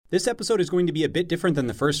This episode is going to be a bit different than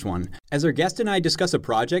the first one, as our guest and I discuss a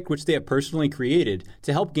project which they have personally created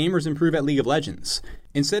to help gamers improve at League of Legends.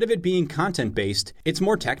 Instead of it being content-based, it's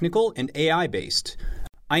more technical and AI-based.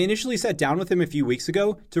 I initially sat down with him a few weeks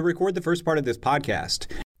ago to record the first part of this podcast,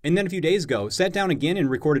 and then a few days ago sat down again and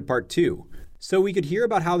recorded part 2. So we could hear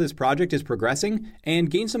about how this project is progressing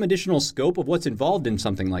and gain some additional scope of what's involved in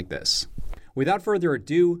something like this. Without further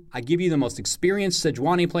ado, I give you the most experienced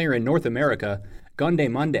Sejuani player in North America, Gunday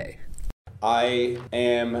Monday. I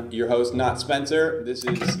am your host, not Spencer. This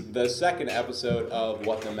is the second episode of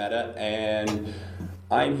What the Meta, and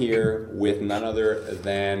I'm here with none other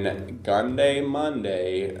than Gunday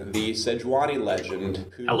Monday, the Sejuani legend,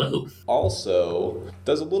 who also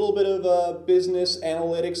does a little bit of business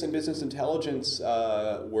analytics and business intelligence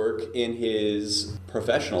work in his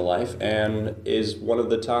professional life, and is one of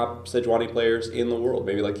the top Sejuani players in the world.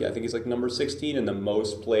 Maybe I think he's number 16 in the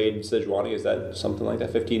most played Sejuani. Is that something like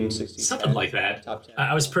that? 15, 16? Something 10? Like that. Top 10.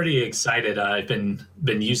 I was pretty excited. I've been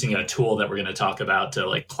using a tool that we're going to talk about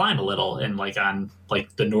to climb a little, and on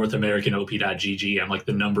the North American OP.GG, I'm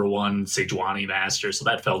the number one Sejuani master, so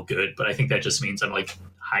that felt good. But I think that just means I'm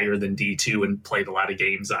higher than D2 and played a lot of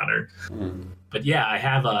games on her. But yeah, I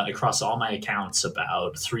have across all my accounts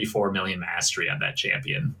about 3-4 million mastery on that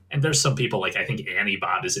champion. And there's some people I think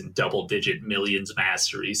Antibot is in double-digit millions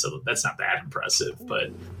mastery, so that's not that impressive. But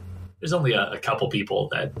there's only a couple people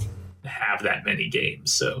that have that many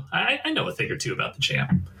games, so I know a thing or two about the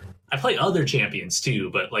champ. I play other champions too,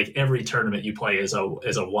 but every tournament you play is a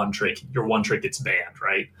one trick. Your one trick gets banned,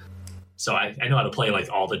 right? So I know how to play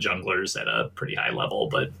all the junglers at a pretty high level.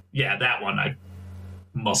 But yeah, that one,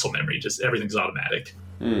 muscle memory, just everything's automatic.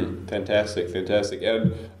 Fantastic.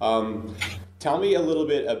 And tell me a little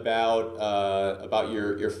bit about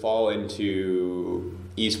your fall into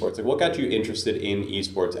esports. What got you interested in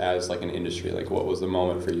esports as an industry? What was the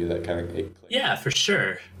moment for you that kind of clicked? Yeah, for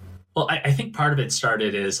sure. Well, I think part of it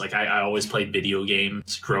started as I always played video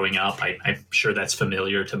games growing up. I'm sure that's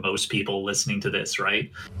familiar to most people listening to this, right?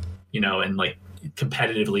 And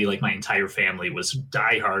competitively, my entire family was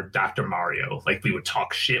diehard Dr. Mario. We would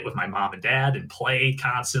talk shit with my mom and dad and play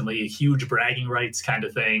constantly, huge bragging rights kind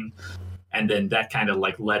of thing. And then that kind of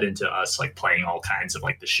led into us playing all kinds of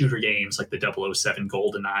the shooter games, the 007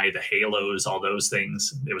 GoldenEye, the Halos, all those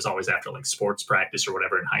things. It was always after sports practice or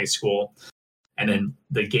whatever in high school. And then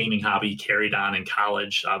the gaming hobby carried on in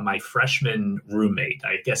college. My freshman roommate,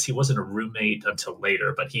 I guess he wasn't a roommate until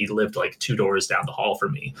later, but he lived 2 doors down the hall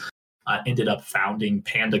from me, ended up founding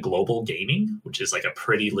Panda Global Gaming, which is a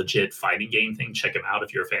pretty legit fighting game thing. Check him out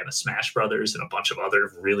if you're a fan of Smash Brothers and a bunch of other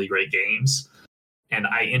really great games. And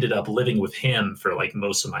I ended up living with him for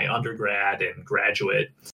most of my undergrad and graduate,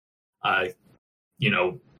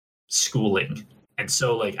 schooling. And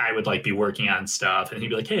so I would be working on stuff, and he'd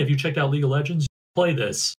be like, "Hey, have you checked out League of Legends? Play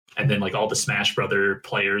this." And then all the Smash Brother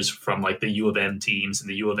players from the U of M teams and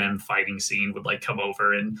the U of M fighting scene would come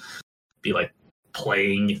over and be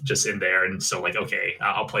playing just in there. And so okay,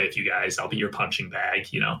 I'll play with you guys. I'll be your punching bag,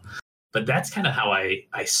 But that's kind of how I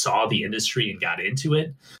saw the industry and got into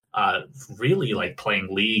it. Really playing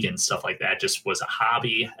League and stuff like that just was a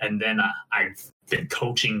hobby. And then I've been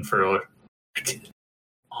coaching for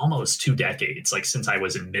almost 2 decades, since I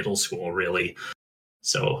was in middle school, really.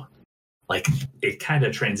 So it kind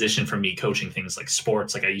of transitioned from me coaching things like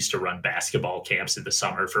sports. I used to run basketball camps in the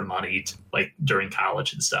summer for money, during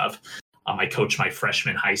college and stuff. I coached my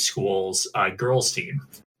freshman high school's girls team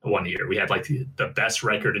one year. We had the best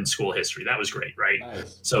record in school history. That was great, right?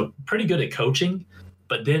 Nice. So pretty good at coaching,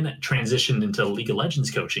 but then transitioned into League of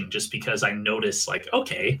Legends coaching just because I noticed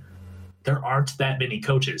okay, there aren't that many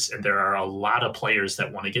coaches and there are a lot of players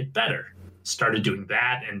that want to get better. Started doing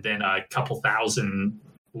that, and then a couple thousand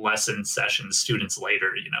lesson sessions students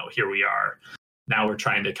later, here we are. Now we're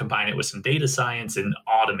trying to combine it with some data science and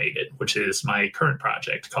automate it, which is my current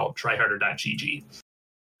project called tryharder.gg.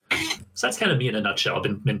 So that's kind of me in a nutshell.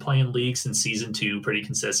 I've been playing League since season 2 pretty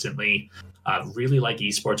consistently. Really like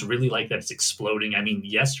esports, really like that it's exploding. I mean,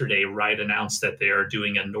 yesterday, Riot announced that they are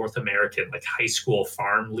doing a North American high school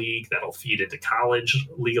farm league that'll feed into college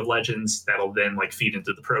League of Legends. That'll then feed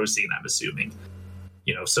into the pro scene, I'm assuming.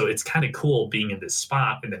 So it's kind of cool being in this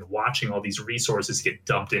spot and then watching all these resources get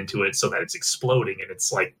dumped into it so that it's exploding. And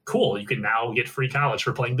it's cool, you can now get free college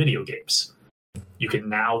for playing video games. You can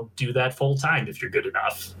now do that full time if you're good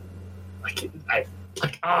enough.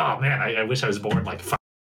 Oh man, I wish I was born 5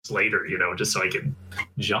 years later, just so I can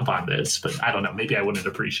jump on this. But I don't know, maybe I wouldn't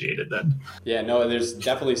appreciate it then. Yeah, no, there's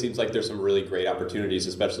definitely seems like there's some really great opportunities,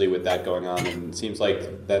 especially with that going on, and it seems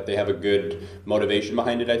like that they have a good motivation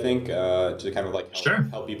behind it. I think to kind of like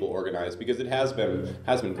help people organize, because it has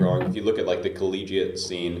been growing. If you look at like the collegiate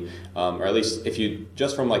scene, or at least if you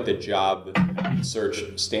just from like the job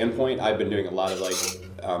search standpoint, I've been doing a lot of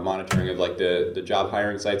like monitoring of like the job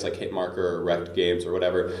hiring sites like Hitmarker or Rect Games or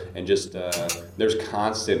whatever, and just there's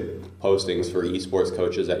constant postings for esports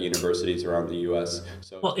coaches at universities around the U.S.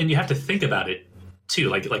 So well, and you have to think about it too.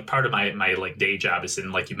 Like part of my like day job is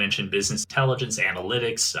in, like you mentioned, business intelligence,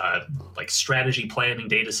 analytics, like strategy planning,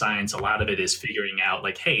 data science. A lot of it is figuring out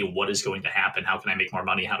like, hey, what is going to happen? How can I make more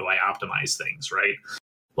money? How do I optimize things? Right.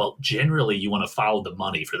 Well, generally, you want to follow the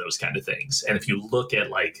money for those kind of things. And if you look at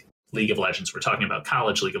like League of Legends, we're talking about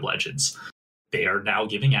college League of Legends, they are now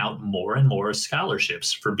giving out more and more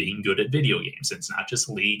scholarships for being good at video games. It's not just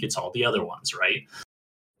League, it's all the other ones, right?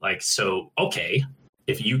 Like, so, okay,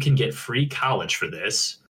 if you can get free college for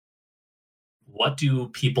this, what do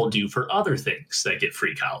people do for other things that get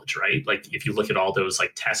free college, right? Like, if you look at all those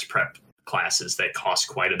like test prep classes that cost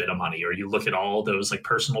quite a bit of money, or you look at all those like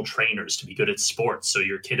personal trainers to be good at sports so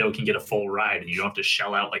your kiddo can get a full ride and you don't have to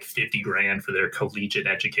shell out like 50 grand for their collegiate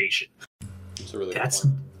education.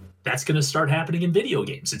 That's going to start happening in video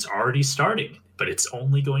games. It's already starting, but it's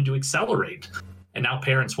only going to accelerate. And now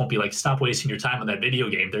parents won't be like, stop wasting your time on that video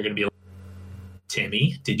game. They're going to be like,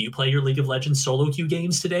 Timmy, did you play your League of Legends solo queue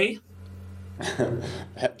games today?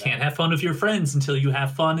 Can't have fun with your friends until you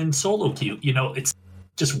have fun in solo queue. It's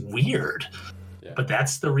just weird. Yeah. But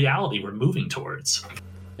that's the reality we're moving towards.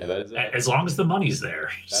 Yeah, that is as long as the money's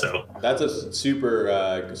there. That's a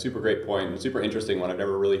super great point, super interesting one. I've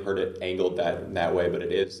never really heard it angled that way, but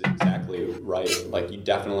it is exactly right. Like you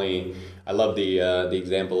definitely, I love the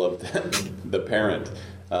example of the parent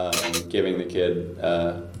giving the kid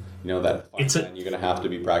that you're going to have to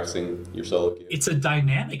be practicing your solo queue. It's a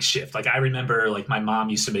dynamic shift. Like I remember like my mom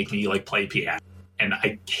used to make me like play piano. And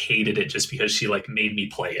I hated it just because she like made me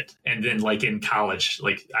play it. And then like in college,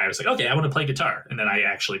 like I was like, okay, I want to play guitar. And then I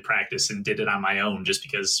actually practiced and did it on my own just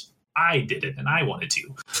because I did it and I wanted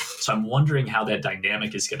to. So I'm wondering how that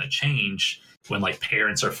dynamic is going to change when like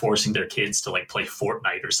parents are forcing their kids to like play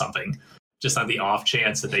Fortnite or something, just on the off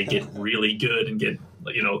chance that they get really good and get,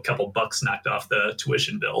 a couple bucks knocked off the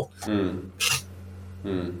tuition bill.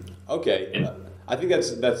 Okay. I think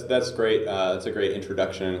that's great. It's a great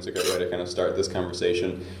introduction. It's a great way to kind of start this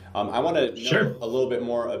conversation. I want to know a little bit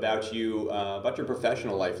more about you, about your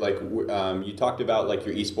professional life. Like you talked about like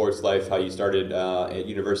your esports life, how you started at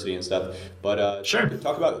university and stuff. But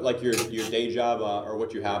talk about like your day job or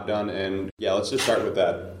what you have done. And yeah, let's just start with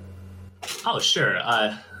that. Oh, sure.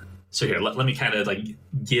 So here, let me kind of like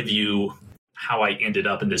give you how I ended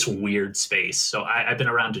up in this weird space. So I've been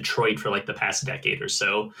around Detroit for like the past decade or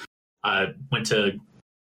so. Went to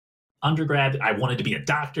undergrad. I wanted to be a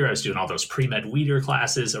doctor. I was doing all those pre-med weeder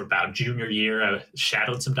classes. About junior year, I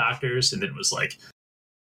shadowed some doctors, and then it was like,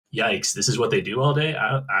 yikes, this is what they do all day?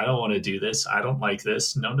 I don't want to do this. I don't like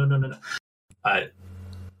this. No.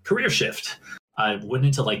 Career shift. I went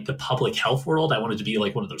into like the public health world. I wanted to be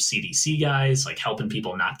like one of those CDC guys, like helping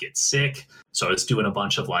people not get sick. So I was doing a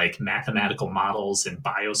bunch of like mathematical models and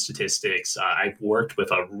biostatistics. I worked with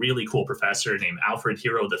a really cool professor named Alfred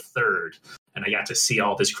Hero III, and I got to see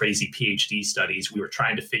all this crazy PhD studies. We were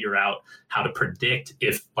trying to figure out how to predict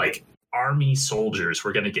if like army soldiers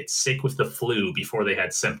were going to get sick with the flu before they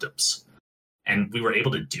had symptoms. And we were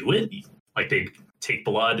able to do it. Like they'd take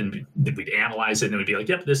blood and we'd analyze it and we'd be like,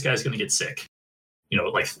 yep, this guy's going to get sick.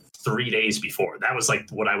 Like 3 days before. That was like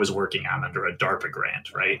what I was working on under a DARPA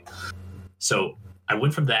grant, right? So I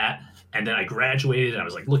went from that, and then I graduated, and I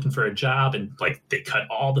was like looking for a job, and like they cut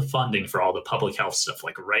all the funding for all the public health stuff,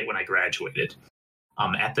 like right when I graduated.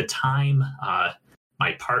 At the time,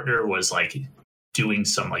 my partner was like doing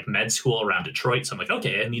some like med school around Detroit. So I'm like,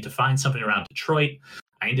 okay, I need to find something around Detroit.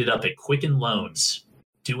 I ended up at Quicken Loans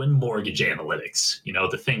doing mortgage analytics,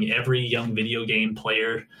 the thing every young video game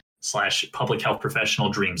player / public health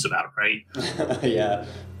professional dreams about, right? Yeah,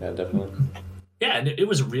 definitely. Yeah, and it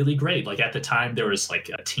was really great. Like at the time, there was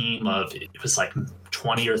like a team of, it was like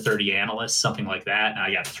 20 or 30 analysts, something like that. And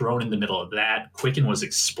I got thrown in the middle of that. Quicken was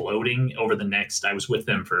exploding over the next, I was with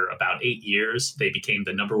them for about 8 years. They became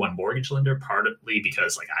the #1 mortgage lender, partly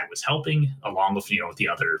because like I was helping along with, the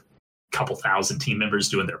other couple thousand team members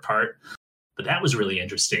doing their part. But that was really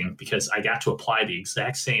interesting because I got to apply the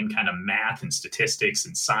exact same kind of math and statistics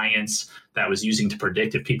and science that I was using to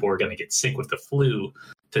predict if people were going to get sick with the flu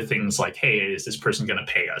to things like, hey, is this person going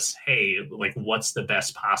to pay us? Hey, like, what's the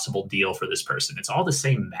best possible deal for this person? It's all the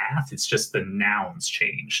same math. It's just the nouns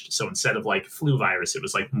changed. So instead of like flu virus, it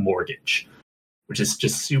was like mortgage, which is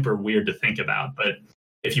just super weird to think about. But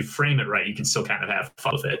if you frame it right, you can still kind of have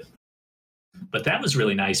fun with it. But that was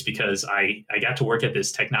really nice because I got to work at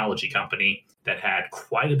this technology company that had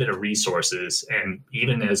quite a bit of resources. And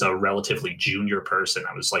even as a relatively junior person,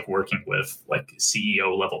 I was like working with like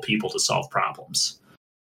CEO level people to solve problems.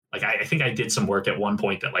 Like I think I did some work at one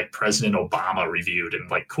point that like President Obama reviewed,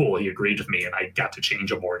 and like, cool, he agreed with me, and I got to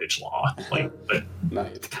change a mortgage law. Like, but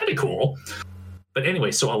Nice. kind of cool. But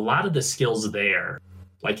anyway, so a lot of the skills there,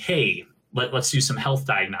 like, hey, let's do some health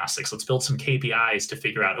diagnostics. Let's build some KPIs to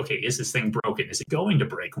figure out, okay, is this thing broken? Is it going to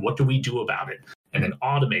break? What do we do about it? And then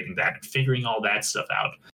automating that and figuring all that stuff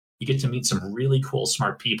out. You get to meet some really cool,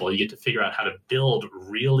 smart people. You get to figure out how to build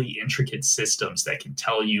really intricate systems that can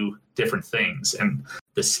tell you different things. And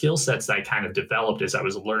the skill sets that I kind of developed as I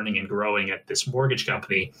was learning and growing at this mortgage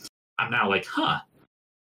company, I'm now like,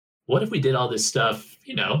 what if we did all this stuff,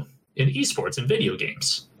 in esports and video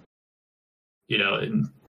games? And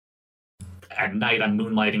at night I'm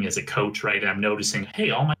moonlighting as a coach, right? And I'm noticing,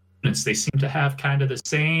 hey, all my students, they seem to have kind of the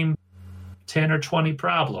same 10 or 20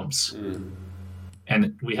 problems.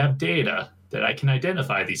 And we have data that I can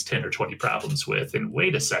identify these 10 or 20 problems with. And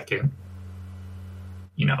wait a second,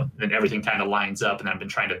 then everything kind of lines up. And I've been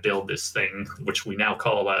trying to build this thing, which we now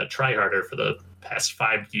call TryHarder, for the past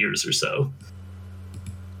 5 years or so.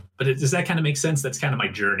 But does that kind of make sense? That's kind of my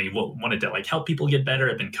journey. Wanted to like help people get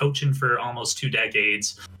better. I've been coaching for almost 2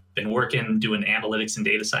 decades. Been working, doing analytics and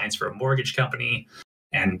data science for a mortgage company,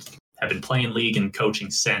 and have been playing League and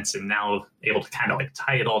coaching since, and now able to kind of like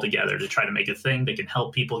tie it all together to try to make a thing that can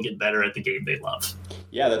help people get better at the game they love.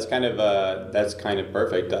 Yeah, that's kind of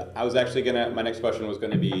perfect. I was actually my next question was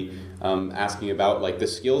gonna be asking about like the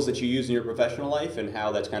skills that you use in your professional life and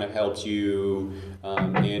how that's kind of helped you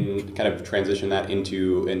in kind of transition that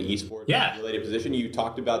into an esports related position. You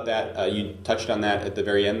talked about that. You touched on that at the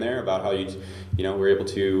very end there about how you were able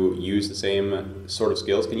to use the same sort of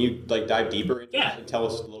skills. Can you like dive deeper into that and tell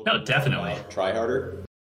us a little bit definitely. About TryHarder?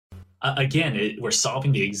 Again, we're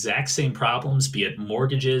solving the exact same problems, be it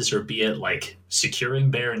mortgages or be it like securing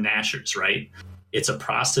Bear and Nashers, right? It's a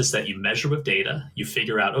process that you measure with data. You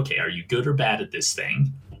figure out, okay, are you good or bad at this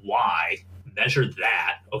thing? Why? Measure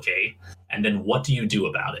that, okay? And then what do you do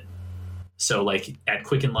about it? So like at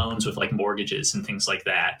Quicken Loans with like mortgages and things like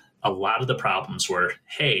that, a lot of the problems were,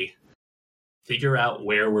 hey, figure out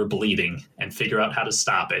where we're bleeding and figure out how to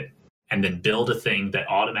stop it, and then build a thing that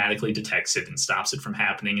automatically detects it and stops it from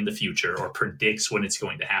happening in the future or predicts when it's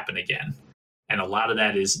going to happen again. And a lot of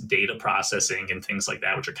that is data processing and things like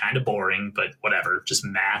that, which are kind of boring, but whatever, just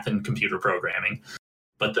math and computer programming.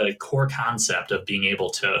 But the core concept of being able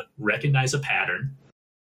to recognize a pattern,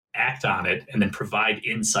 act on it, and then provide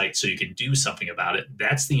insight so you can do something about it,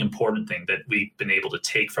 that's the important thing that we've been able to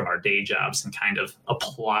take from our day jobs and kind of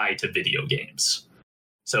apply to video games.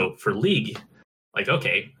 So for League, like,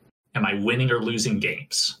 okay, am I winning or losing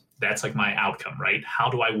games? That's like my outcome, right? How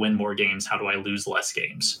do I win more games? How do I lose less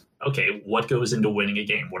games? Okay, what goes into winning a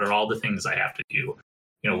game? What are all the things I have to do?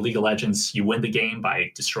 League of Legends, you win the game by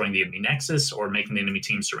destroying the enemy nexus or making the enemy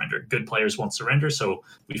team surrender. Good players won't surrender, so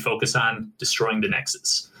we focus on destroying the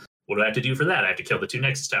nexus. What do I have to do for that? I have to kill the 2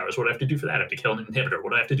 nexus towers. What do I have to do for that? I have to kill an inhibitor.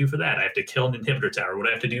 What do I have to do for that? I have to kill an inhibitor tower. What do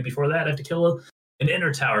I have to do before that? I have to kill an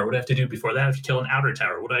inner tower. What do I have to do before that? I have to kill an outer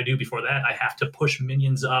tower. What do I do before that? I have to push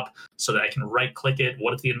minions up so that I can right-click it.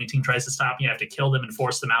 What if the enemy team tries to stop me? I have to kill them and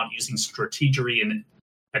force them out using strategery and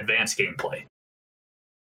advanced gameplay.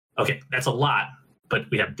 Okay, that's a lot, but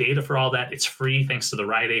we have data for all that. It's free thanks to the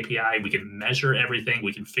Riot API. We can measure everything.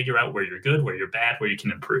 We can figure out where you're good, where you're bad, where you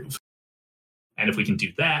can improve. And if we can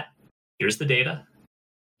do that, here's the data.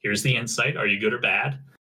 Here's the insight. Are you good or bad?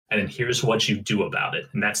 And then here's what you do about it.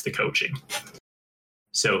 And that's the coaching.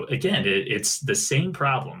 So again, it's the same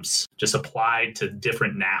problems, just applied to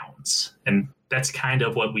different nouns. And that's kind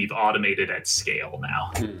of what we've automated at scale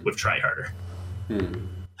now with TryHarder.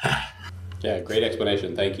 Yeah, great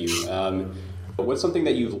explanation. Thank you. What's something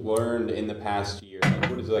that you've learned in the past year?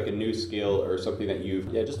 What is like a new skill or something that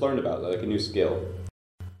you've just learned about, like a new skill?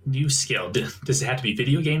 New skill. Does it have to be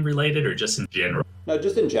video game related or just in general? No,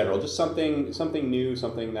 just in general. Just something new,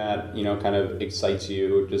 something that, kind of excites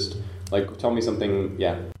you. Just like tell me something,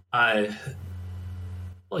 yeah.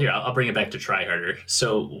 Well, here, I'll bring it back to TryHarder.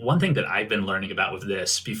 So one thing that I've been learning about with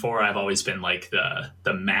this, before I've always been like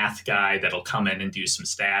the math guy that'll come in and do some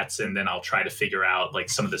stats, and then I'll try to figure out like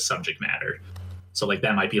some of the subject matter. So like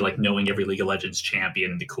that might be like knowing every League of Legends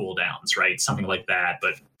champion, the cooldowns, right? Something like that,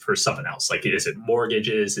 but for something else. Like, is it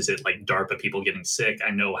mortgages? Is it like DARPA people getting sick?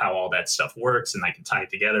 I know how all that stuff works, and I can tie it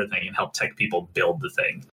together, and I can help tech people build the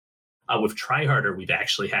thing. With TryHarder, we've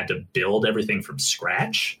actually had to build everything from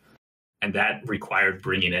scratch, and that required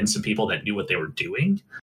bringing in some people that knew what they were doing.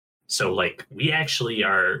 So like we actually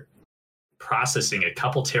are processing a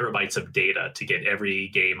couple terabytes of data to get every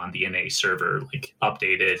game on the NA server like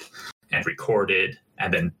updated and recorded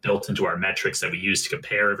and then built into our metrics that we use to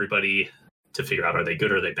compare everybody to figure out, are they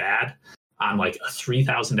good or are they bad, on like a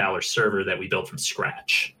 $3,000 server that we built from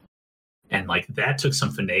scratch. And like that took some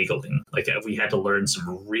finagling. Like we had to learn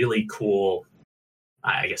some really cool,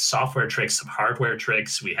 I guess, software tricks, some hardware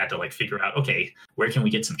tricks. We had to like figure out, okay, where can we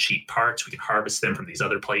get some cheap parts? We can harvest them from these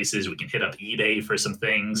other places. We can hit up eBay for some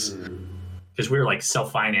things, because we were like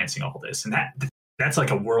self-financing all this. And that's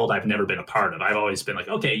like a world I've never been a part of. I've always been like,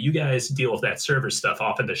 okay, you guys deal with that server stuff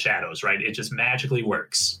off in the shadows, right? It just magically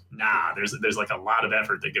works. Nah, there's like a lot of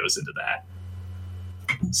effort that goes into that.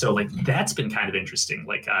 So like that's been kind of interesting.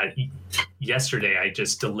 Like yesterday, I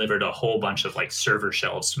just delivered a whole bunch of like server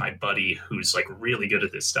shelves to my buddy who's like really good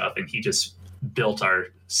at this stuff, and he just built our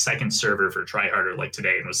second server for TryHarder like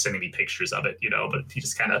today and was sending me pictures of it, you know. But he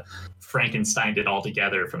just kind of Frankensteined it all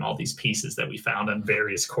together from all these pieces that we found on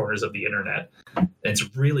various corners of the internet. And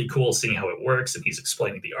it's really cool seeing how it works, and he's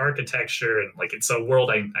explaining the architecture, and like it's a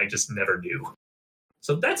world I just never knew.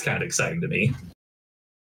 So that's kind of exciting to me.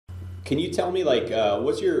 Can you tell me, like,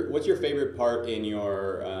 what's your favorite part in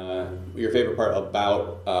your favorite part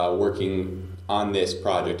about working on this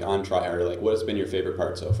project on TryHarder? Like, what has been your favorite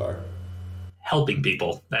part so far? Helping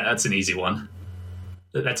people. That's an easy one.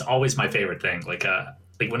 That's always my favorite thing. Like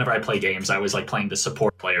whenever I play games, I always like playing the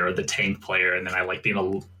support player or the tank player, and then I like being a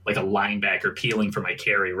linebacker peeling for my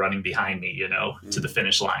carry, running behind me, you know, to the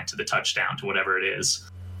finish line, to the touchdown, to whatever it is.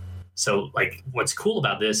 So, like, what's cool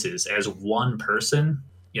about this is, as one person,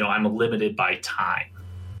 you know, I'm limited by time.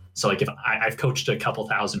 So like if I've coached a couple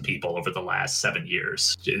thousand people over the last 7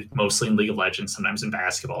 years, mostly in League of Legends, sometimes in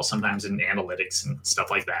basketball, sometimes in analytics and stuff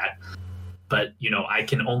like that. But, you know, I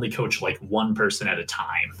can only coach like one person at a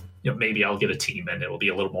time. You know, maybe I'll get a team and it will be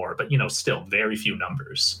a little more, but, you know, still very few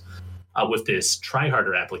numbers. With this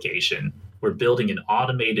TryHarder application, we're building an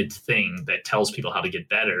automated thing that tells people how to get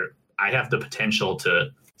better. I have the potential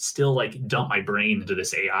to still like dump my brain into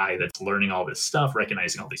this AI that's learning all this stuff,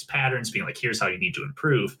 recognizing all these patterns, being like, here's how you need to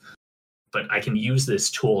improve. But I can use this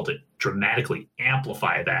tool to dramatically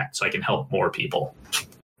amplify that so I can help more people,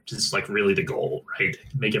 which is like really the goal, right?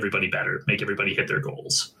 Make everybody better, make everybody hit their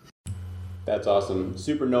goals. That's awesome.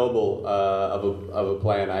 Super noble of a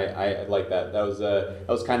plan. I like that. That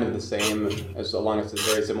was kind of the same, as long as it's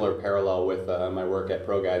a very similar parallel with my work at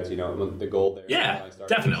ProGuides. You know, the goal there. Yeah,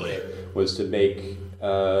 definitely. Was to make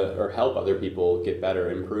or help other people get better,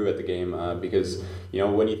 improve at the game. Because, you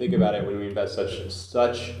know, when you think about it, when we invest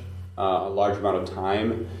such a large amount of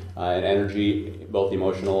time and energy, both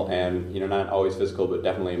emotional and, you know, not always physical, but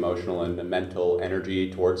definitely emotional and mental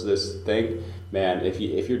energy towards this thing, man, if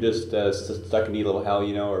you're just stuck in Elo hell,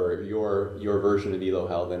 you know, or your version of Elo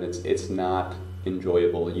hell, then it's not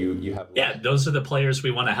enjoyable. You have those are the players we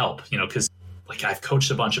want to help, you know, because like I've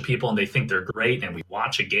coached a bunch of people and they think they're great, and we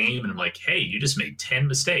watch a game and I'm like, hey, you just made 10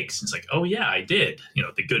 mistakes. And it's like, oh yeah, I did. You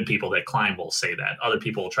know, the good people that climb will say that. Other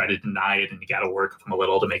people will try to deny it, and you got to work with them a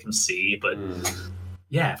little to make them see. But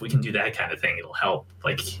yeah, if we can do that kind of thing, it'll help.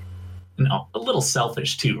 Like, you know, a little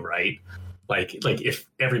selfish too, right? Like if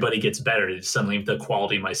everybody gets better, suddenly the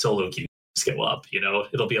quality of my solo queues go up. You know,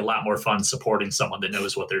 it'll be a lot more fun supporting someone that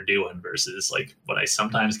knows what they're doing versus like what I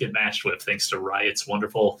sometimes get matched with thanks to Riot's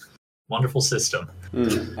wonderful system.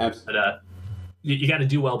 But you got to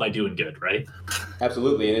do well by doing good, right?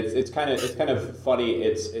 Absolutely, and it's kind of funny.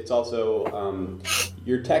 It's also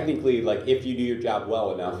you're technically, like, if you do your job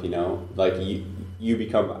well enough, you know, like you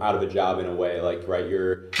become out of a job in a way, like, right?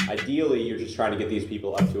 You're just trying to get these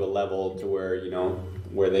people up to a level to where, you know,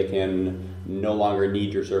 where they can no longer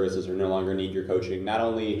need your services or no longer need your coaching. Not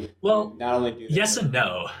only do yes and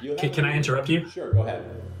no. Can I interrupt you? Sure, go ahead.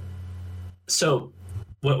 So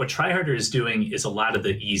what TryHarder is doing is a lot of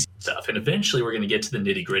the easy stuff, and eventually we're going to get to the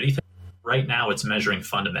nitty gritty thing. Right now it's measuring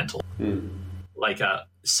fundamentals. Like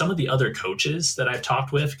some of the other coaches that I've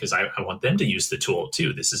talked with, because I want them to use the tool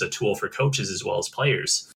too. This is a tool for coaches as well as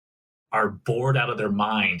players, are bored out of their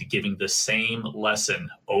mind giving the same lesson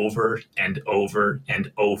over and over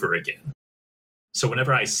and over again. So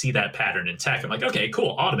whenever I see that pattern in tech, I'm like, okay,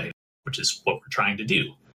 cool, automate, which is what we're trying to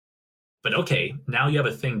do. But okay, now you have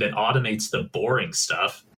a thing that automates the boring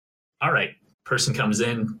stuff. All right, person comes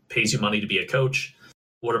in, pays you money to be a coach.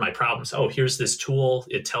 what are my problems? Oh, here's this tool.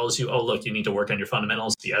 It tells you, oh, look, you need to work on your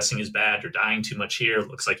fundamentals. De-essing is bad. You're dying too much here.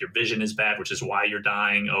 Looks like your vision is bad, which is why you're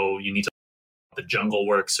dying. Oh, you need to the jungle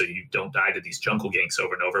work so you don't die to these jungle ganks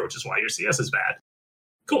over and over, which is why your CS is bad.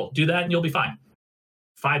 Cool. Do that and you'll be fine.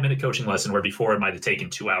 5-minute coaching lesson where before it might have taken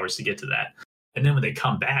 2 hours to get to that. And then when they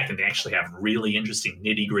come back and they actually have really interesting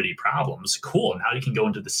nitty-gritty problems, cool. Now you can go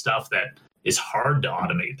into the stuff that is hard to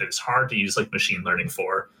automate, that is hard to use like machine learning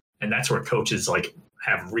for. And that's where coaches like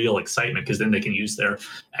have real excitement, because then they can use their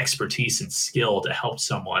expertise and skill to help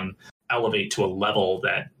someone elevate to a level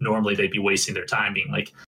that normally they'd be wasting their time being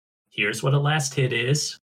like, here's what a last hit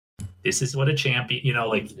is. This is what a champion, you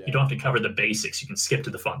don't have to cover the basics. You can skip to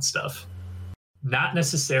the fun stuff. Not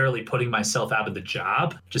necessarily putting myself out of the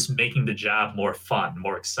job, just making the job more fun,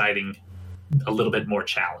 more exciting, a little bit more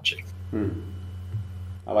challenging.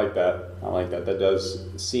 I like that. That does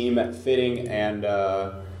seem fitting. And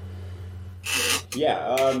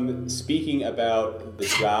speaking about the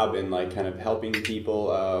job and like kind of helping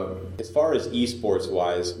people, as far as esports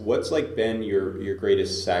wise, what's like been your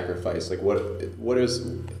greatest sacrifice? Like what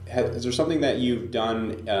is there something that you've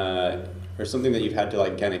done or something that you've had to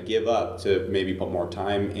like kind of give up to maybe put more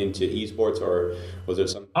time into esports, or was there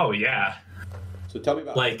some? Oh yeah. So tell me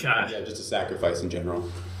about like just a sacrifice in general.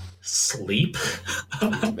 Sleep.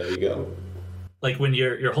 There you go. Like when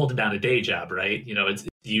you're holding down a day job, right? It's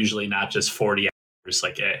usually not just 40 hours.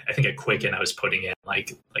 Like I think at Quicken I was putting in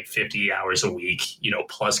like 50 hours a week,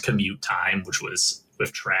 plus commute time, which was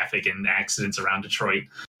with traffic and accidents around Detroit,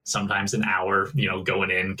 sometimes an hour, going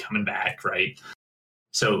in, coming back, right?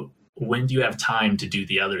 So when do you have time to do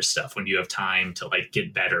the other stuff? When do you have time to like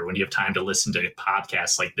get better? When do you have time to listen to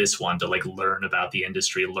podcasts like this one to like learn about the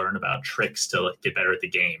industry, learn about tricks to like, get better at the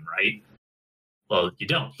game, right? Well, you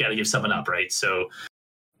don't. You got to give something up, right? So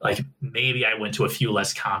like maybe I went to a few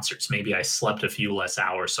less concerts. Maybe I slept a few less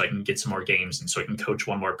hours so I can get some more games and so I can coach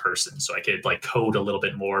one more person. So I could like code a little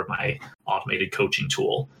bit more of my automated coaching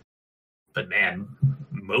tool. But man,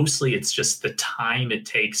 mostly it's just the time it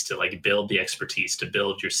takes to like build the expertise, to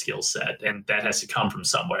build your skill set. And that has to come from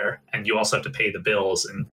somewhere. And you also have to pay the bills.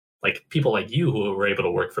 And like people like you who were able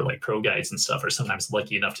to work for like pro guides and stuff are sometimes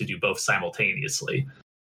lucky enough to do both simultaneously.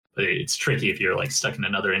 But it's tricky if you're like stuck in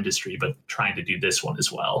another industry, but trying to do this one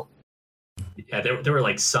as well. Yeah, there were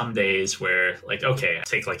like some days where like, okay, I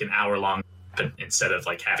take like an hour long instead of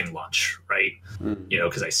like having lunch, right?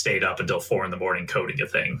 Because I stayed up until 4 a.m. coding a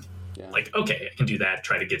thing. Yeah. Like, okay, I can do that,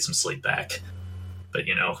 try to get some sleep back. But,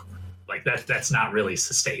 like that's not really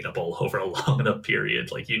sustainable over a long enough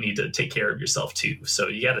period. Like you need to take care of yourself too. So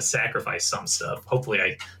you got to sacrifice some stuff. Hopefully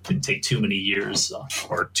I didn't take too many years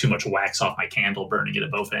or too much wax off my candle, burning it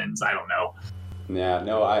at both ends. I don't know. Yeah,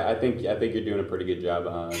 no, I think you're doing a pretty good job.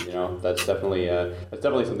 That's definitely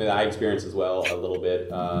something that I experienced as well a little bit.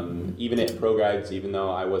 Even at Pro Guides, even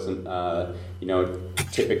though I wasn't,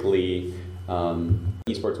 typically.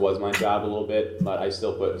 Esports was my job a little bit, but I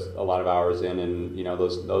still put a lot of hours in, and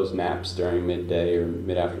those naps during midday or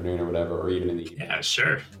mid-afternoon or whatever, or even in the evening. Yeah,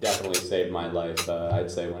 sure. Definitely saved my life.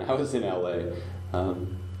 I'd say when I was in LA.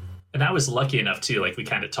 And I was lucky enough too. Like we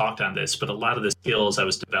kind of talked on this, but a lot of the skills I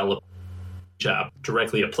was developing job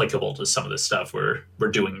directly applicable to some of the stuff we're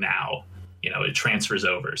doing now. It transfers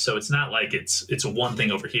over, so it's not like it's one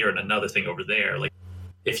thing over here and another thing over there. Like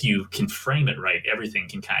if you can frame it right, everything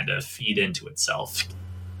can kind of feed into itself.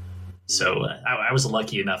 So I was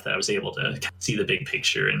lucky enough that I was able to see the big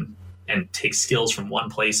picture and take skills from one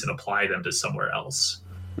place and apply them to somewhere else.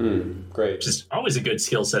 Great. Which is always a good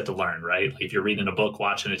skill set to learn, right? Like if you're reading a book,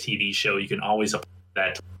 watching a TV show, you can always apply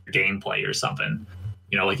that to your gameplay or something.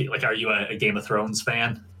 Like are you a Game of Thrones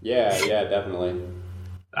fan? Yeah, definitely.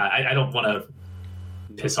 I don't want to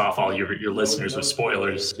piss off all your listeners with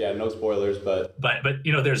spoilers. Yeah, no spoilers, but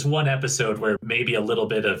there's one episode where maybe a little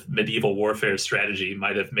bit of medieval warfare strategy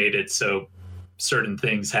might have made it so certain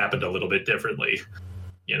things happened a little bit differently.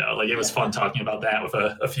 It was fun talking about that with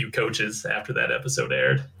a few coaches after that episode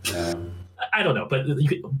aired. Yeah. I don't know, but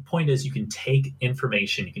the point is you can take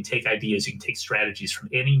information, you can take ideas, you can take strategies from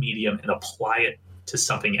any medium and apply it to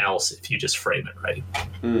something else if you just frame it right.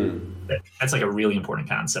 That's like a really important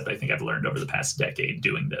concept I think I've learned over the past decade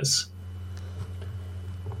doing this.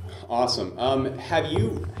 Awesome. Have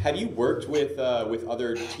you worked with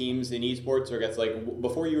other teams in esports, or guess like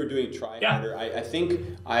before you were doing TryHarder? Yeah.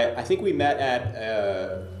 I think we met at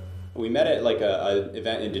like a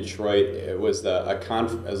event in Detroit. It was it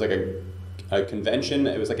was like a a convention.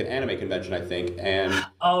 It was like an anime convention, I think. And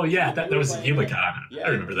oh yeah, that was Yumicon. Yeah, I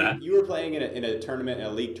remember that. You were playing in a tournament, in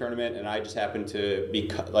a league tournament, and I just happened to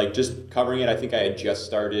be just covering it. I think I had just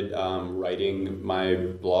started writing my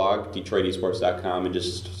blog, DetroitEsports.com, and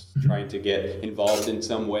just trying to get involved in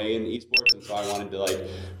some way in esports. And so I wanted to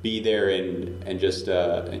be there and just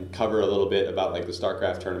and cover a little bit about the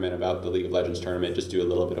StarCraft tournament, about the League of Legends tournament, just do a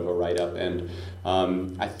little bit of a write-up. And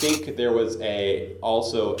I think there was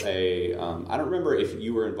also a I don't remember if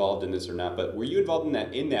you were involved in this or not, but were you involved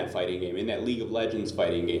in that fighting game, in that League of Legends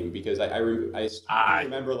fighting game? Because I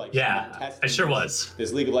remember yeah, I sure was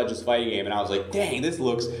this League of Legends fighting game, and I was like, dang, this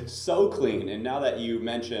looks so clean. And now that you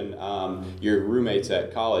mention your roommates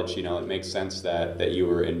at college, it makes sense that you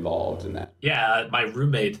were involved in that. Yeah, my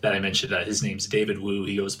roommate that I mentioned, his name's David Wu.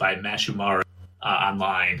 He goes by Mashumaru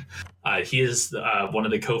online. He is one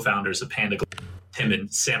of the co-founders of Panda. Him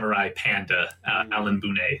and Samurai Panda, Alan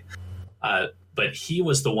Boone. But he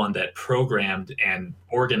was the one that programmed and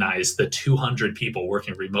organized the 200 people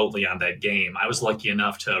working remotely on that game. I was lucky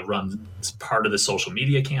enough to run part of the social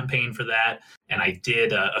media campaign for that, and I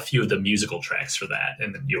did a few of the musical tracks for that,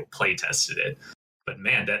 and then play tested it. But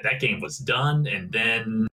man, that game was done, and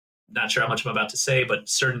then not sure how much I'm about to say, but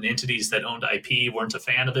certain entities that owned IP weren't a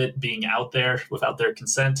fan of it being out there without their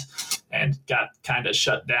consent, and got kind of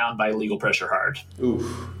shut down by legal pressure hard.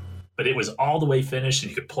 Oof. But it was all the way finished, and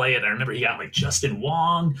you could play it. I remember he got Justin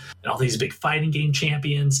Wong and all these big fighting game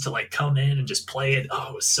champions to come in and just play it. Oh,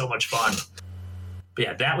 it was so much fun. But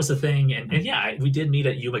yeah, that was the thing. And yeah, we did meet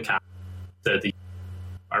at Yumicon.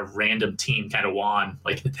 Our random team kind of won.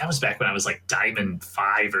 That was back when I was Diamond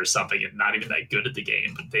 5 or something and not even that good at the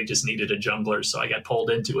game, but they just needed a jungler, so I got pulled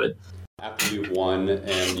into it. After you won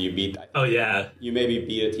and you beat... Oh, yeah. You maybe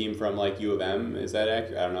beat a team from U of M. Is that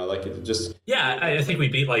accurate? I don't know. It just... Yeah, I think we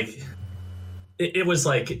beat it was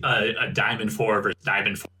a Diamond 4 versus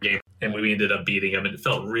Diamond 4 game, and we ended up beating them, and it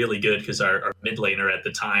felt really good because our mid laner at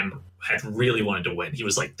the time had really wanted to win. He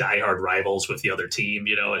was diehard rivals with the other team,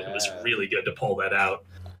 It was really good to pull that out.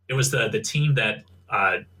 It was the team that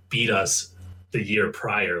beat us the year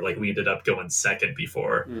prior. We ended up going second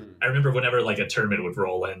before. I remember whenever a tournament would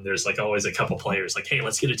roll in, there's always a couple players hey,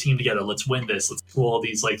 let's get a team together, let's win this, let's pull all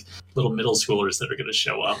these little middle schoolers that are going to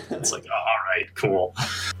show up. It's oh, all right, cool.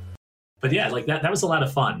 But yeah, that was a lot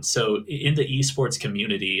of fun. So in the esports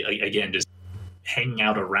community, again, just hanging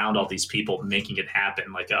out around all these people, making it happen.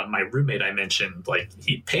 My roommate I mentioned,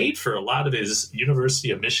 he paid for a lot of his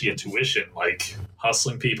University of Michigan tuition,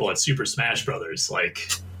 hustling people at Super Smash Brothers.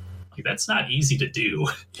 That's not easy to do,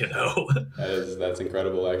 That's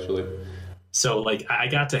incredible, actually. So I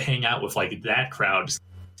got to hang out with that crowd,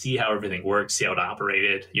 see how everything works, see how it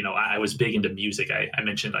operated. I was big into music. I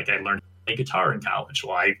mentioned I learned to play guitar in college.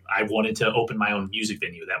 Well, I wanted to open my own music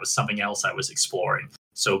venue. That was something else I was exploring.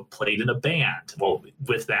 So played in a band. Well,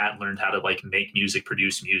 with that, learned how to make music,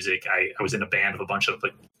 produce music. I was in a band of a bunch of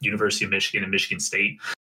University of Michigan and Michigan State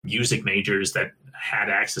music majors that had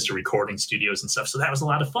access to recording studios and stuff. So that was a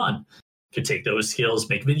lot of fun. Could take those skills,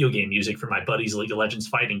 make video game music for my buddy's League of Legends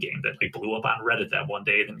fighting game that blew up on Reddit that one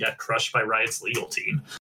day, then got crushed by Riot's legal team.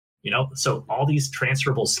 So all these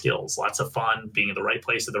transferable skills, lots of fun, being in the right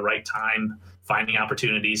place at the right time, finding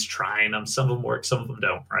opportunities, trying them. Some of them work, some of them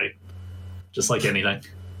don't, right? Just like anything.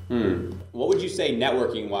 What would you say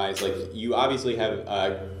networking wise? You obviously have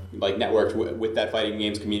networked with that fighting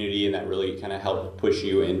games community, and that really kind of helped push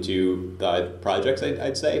you into the projects,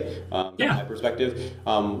 I'd say, from my perspective.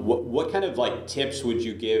 What kind of tips would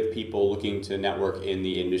you give people looking to network in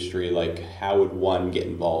the industry? How would one get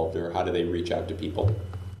involved, or how do they reach out to people?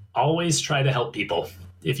 Always try to help people.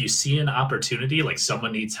 If you see an opportunity,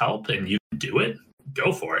 someone needs help and you can do it,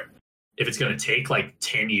 go for it. If it's going to take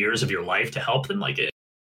 10 years of your life to help them, I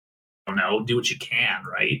don't know, do what you can,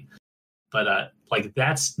 right? But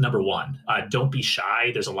that's number one. Don't be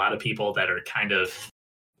shy. There's a lot of people that are kind of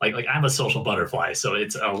I'm a social butterfly, so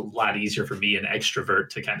it's a lot easier for me, an extrovert,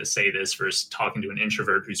 to kind of say this versus talking to an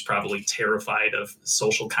introvert who's probably terrified of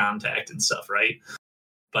social contact and stuff, right?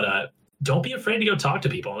 But don't be afraid to go talk to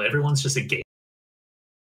people. Everyone's just a game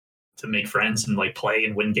to make friends and play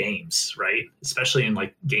and win games, right? Especially in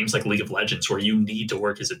games like League of Legends, where you need to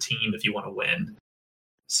work as a team if you want to win.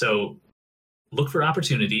 So look for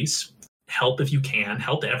opportunities, help if you can,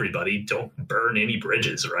 help everybody. Don't burn any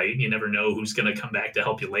bridges, right? You never know who's going to come back to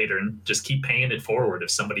help you later, and just keep paying it forward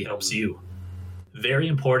if somebody helps you. Very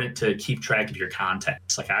important to keep track of your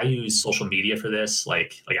contacts. I use social media for this. I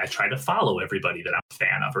try to follow everybody that I'm a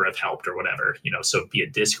fan of or have helped or whatever, so be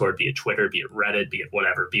it Discord, be it Twitter, be it Reddit, be it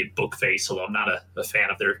whatever, be it Bookface, although I'm not a fan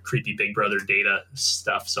of their creepy Big Brother data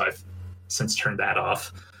stuff, so I've since turned that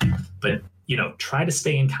off. but try to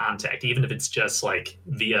stay in contact, even if it's just like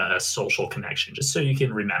via a social connection, just so you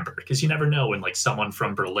can remember, because you never know when like someone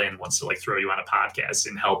from Berlin wants to like throw you on a podcast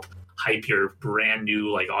and help hype your brand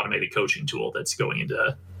new like automated coaching tool that's going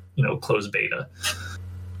into closed beta.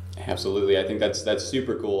 Absolutely. I think that's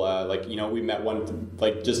super cool. We met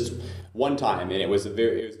just one time, and it was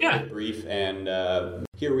very brief, and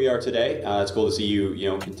here we are today. It's cool to see you,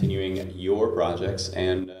 continuing your projects,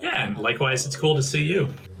 and and likewise, it's cool to see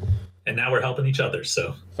you. And now we're helping each other.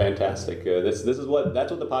 So fantastic. That's what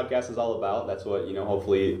the podcast is all about. That's what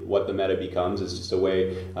hopefully what the Meta becomes is just a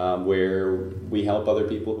way where we help other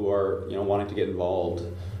people who are wanting to get involved.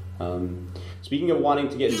 Speaking of wanting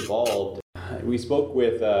to get involved, we spoke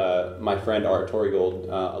with my friend Art Torigold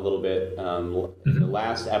a little bit in the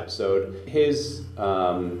last episode. His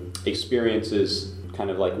experiences kind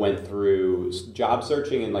of like went through job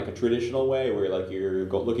searching in like a traditional way, where like you're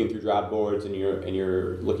looking through job boards and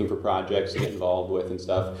you're looking for projects to get involved with and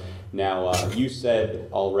stuff. Now, you said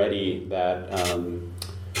already that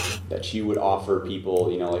you would offer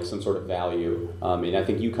people, like some sort of value. And I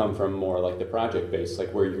think you come from more like the project based,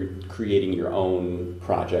 like where you're creating your own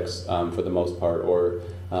projects for the most part, or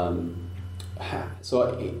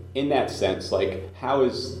so in that sense, like how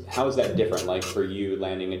is that different? Like for you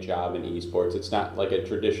landing a job in esports, it's not like a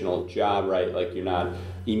traditional job, right? Like you're not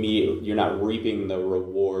reaping the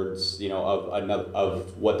rewards,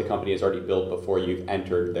 of what the company has already built before you've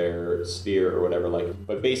entered their sphere or whatever. Like,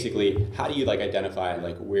 but basically, how do you like identify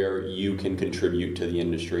like where you can contribute to the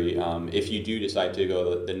industry if you do decide to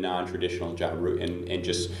go the non-traditional job route and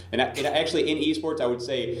actually in esports, I would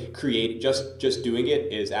say just doing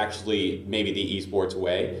it is actually maybe the esports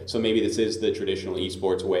way. So maybe this is the traditional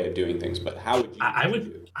esports way of doing things. But how would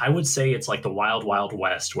you? I would say it's like the wild, wild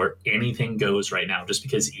west where anything goes right now, just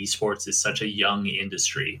because esports is such a young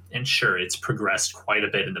industry. And sure, it's progressed quite a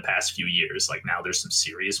bit in the past few years. Like now there's some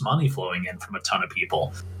serious money flowing in from a ton of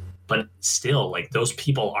people. But still, like those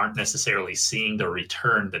people aren't necessarily seeing the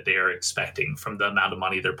return that they are expecting from the amount of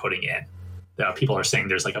money they're putting in. People are saying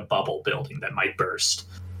there's like a bubble building that might burst.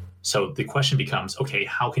 So the question becomes, okay,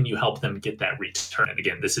 how can you help them get that return? And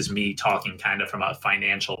again, this is me talking kind of from a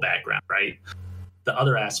financial background, right? The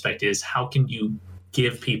other aspect is, how can you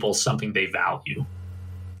give people something they value?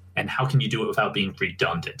 And how can you do it without being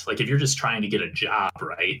redundant? Like if you're just trying to get a job,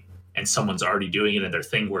 right, and someone's already doing it and their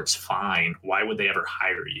thing works fine, why would they ever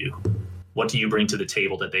hire you? What do you bring to the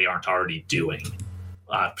table that they aren't already doing?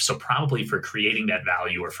 So probably for creating that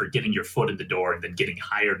value or for getting your foot in the door and then getting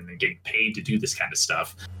hired and then getting paid to do this kind of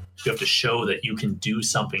stuff, you have to show that you can do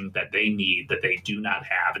something that they need, that they do not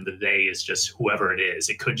have. And the they is just whoever it is.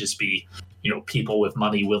 It could just be, people with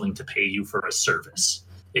money willing to pay you for a service.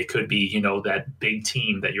 It could be, that big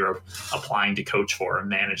team that you're applying to coach for or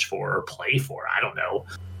manage for or play for. I don't know.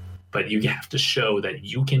 But you have to show that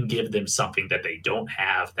you can give them something that they don't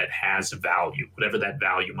have that has value, whatever that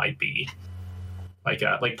value might be.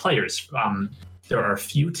 Like players, there are a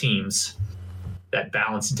few teams that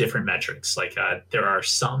balance different metrics. Like there are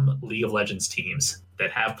some League of Legends teams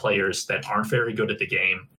that have players that aren't very good at the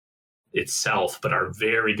game itself, but are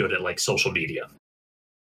very good at like social media.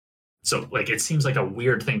 So like it seems like a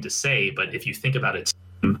weird thing to say, but if you think about it,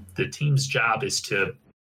 the team's job is to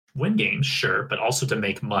win games, sure, but also to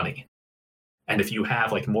make money. And if you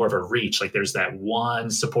have like more of a reach, like there's that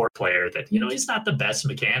one support player that, he's not the best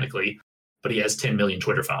mechanically, but he has 10 million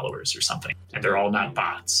Twitter followers or something, and they're all not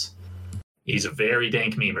bots. He's a very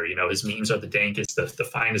dank memer. His memes are the dankest, the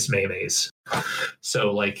finest memes.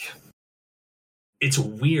 So like, it's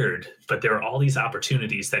weird, but there are all these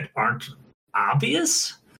opportunities that aren't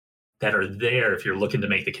obvious that are there if you're looking to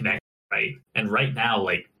make the connection, right? And right now,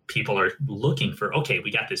 like people are looking for, okay,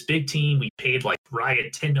 we got this big team. We paid like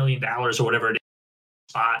Riot $10 million or whatever it is.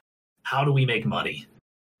 Spot. How do we make money?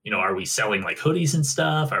 Are we selling like hoodies and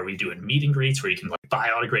stuff? Are we doing meet and greets where you can like buy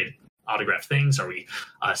autograph things? Are we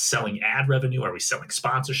selling ad revenue? Are we selling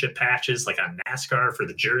sponsorship patches like on NASCAR for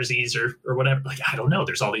the jerseys or whatever? Like, I don't know.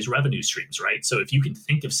 There's all these revenue streams, right? So if you can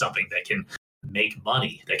think of something that can make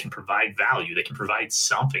money, that can provide value, that can provide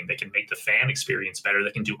something that can make the fan experience better,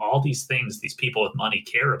 that can do all these things these people with money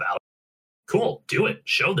care about, cool, do it,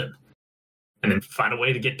 show them. And then find a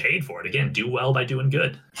way to get paid for it. Again, do well by doing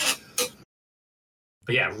good.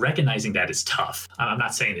 But yeah, recognizing that is tough. I'm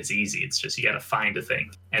not saying it's easy. It's just you got to find a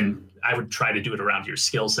thing. And I would try to do it around your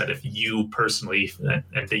skill set. If you personally, an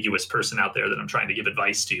ambiguous person out there that I'm trying to give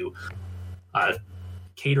advice to,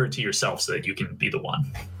 cater it to yourself so that you can be the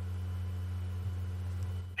one.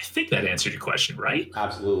 I think that answered your question, right?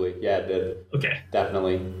 Absolutely. Yeah, it did. Okay.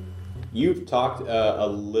 Definitely. You've talked a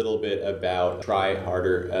little bit about try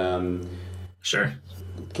harder. Sure.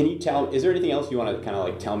 Can you is there anything else you want to kind of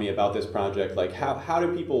like tell me about this project? Like how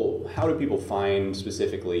do people find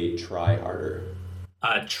specifically Try Harder?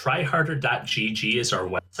 Tryharder.gg is our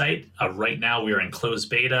website. Right now we are in closed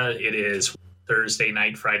beta. It is Thursday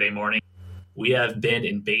night, Friday morning. We have been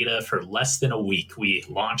in beta for less than a week. We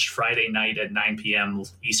launched Friday night at 9 p.m.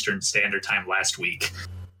 Eastern Standard Time last week.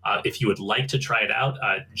 If you would like to try it out,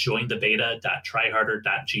 join the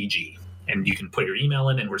beta.tryharder.gg. And you can put your email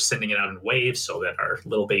in, and we're sending it out in waves so that our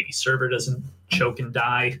little baby server doesn't choke and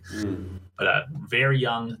die. But very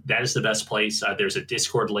young, that is the best place. There's a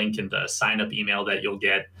Discord link in the sign-up email that you'll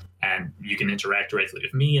get, and you can interact directly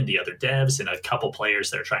with me and the other devs and a couple players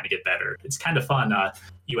that are trying to get better. It's kind of fun.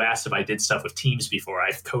 You asked if I did stuff with teams before.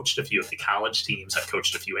 I've coached a few of the college teams. I've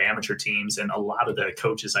coached a few amateur teams, and a lot of the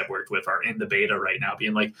coaches I've worked with are in the beta right now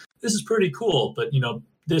being like, this is pretty cool, but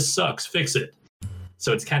this sucks, fix it.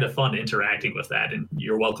 So it's kind of fun interacting with that, and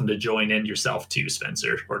you're welcome to join in yourself too,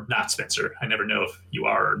 Spencer, or not Spencer. I never know if you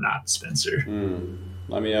are or not Spencer.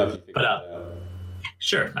 Let me know if you figure that out.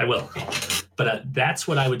 Sure, I will. But that's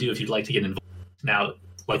what I would do if you'd like to get involved. Now,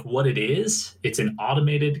 like what it is, it's an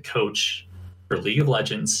automated coach for League of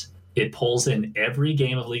Legends. It pulls in every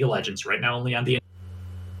game of League of Legends, right now only on the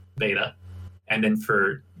beta. And then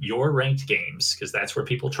for your ranked games, because that's where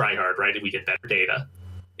people try hard, right? We get better data.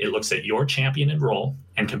 It looks at your champion and role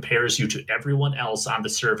and compares you to everyone else on the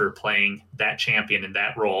server playing that champion in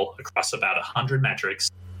that role across about 100 metrics,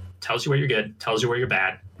 tells you where you're good, tells you where you're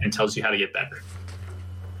bad, and tells you how to get better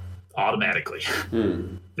automatically.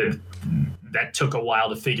 That took a while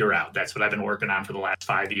to figure out. That's what I've been working on for the last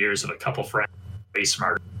 5 years with a couple friends, way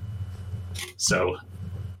smarter. So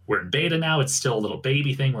we're in beta now. It's still a little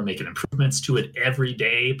baby thing. We're making improvements to it every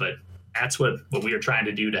day, but that's what we are trying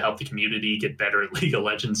to do to help the community get better at League of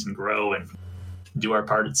Legends and grow and do our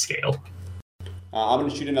part at scale. I'm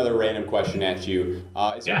going to shoot another random question at you.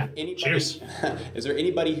 Is there anybody, cheers. Is there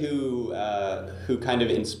anybody who kind of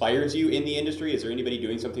inspires you in the industry? Is there anybody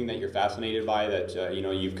doing something that you're fascinated by that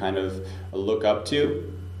you've kind of look up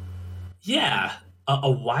to? Yeah.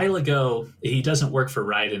 A while ago, he doesn't work for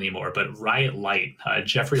Riot anymore, but Riot Light,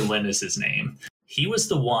 Jeffrey Lynn is his name. He was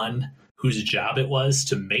the one whose job it was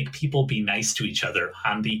to make people be nice to each other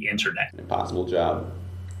on the internet. Impossible job.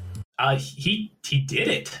 He did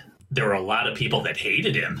it. There were a lot of people that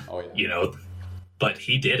hated him, but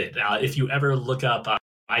he did it. If you ever look up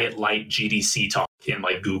Riot Light GDC talk in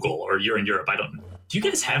like Google, or you're in Europe, do you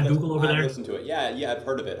guys have Google over there? I listen to it. Yeah, I've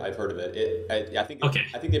heard of it. I think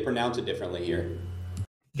they pronounce it differently here.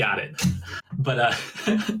 Got it. But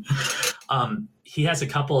he has a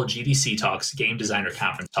couple of GDC talks, game designer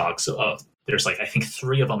conference talks. There's I think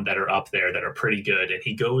 3 of them that are up there that are pretty good. And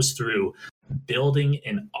he goes through building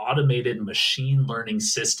an automated machine learning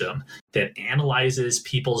system that analyzes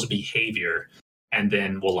people's behavior and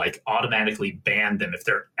then will automatically ban them if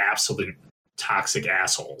they're absolute toxic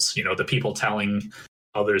assholes. The people telling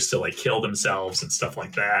others to kill themselves and stuff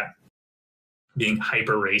like that, being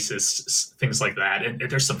hyper racist, things like that. And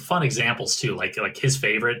there's some fun examples too, like his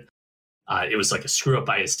favorite. It was a screw up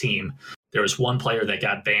by his team. There was one player that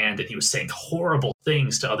got banned and he was saying horrible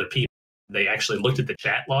things to other people. They actually looked at the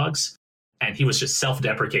chat logs and he was just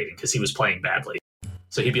self-deprecating because he was playing badly.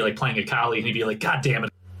 So he'd be playing Akali and he'd be like, God damn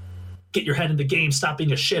it, get your head in the game, stop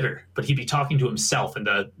being a shitter. But he'd be talking to himself and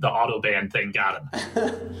the auto ban thing got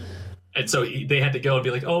him. And so they had to go and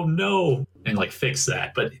be like, oh no, and fix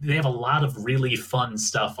that. But they have a lot of really fun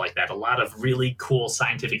stuff like that, a lot of really cool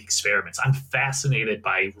scientific experiments. I'm fascinated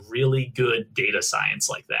by really good data science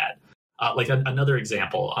like that. Another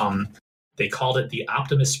example, they called it the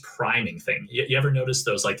Optimus priming thing. You ever notice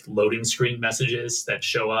those loading screen messages that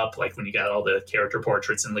show up when you got all the character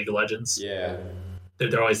portraits in League of Legends? Yeah.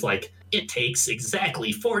 They're always it takes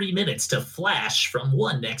exactly 40 minutes to flash from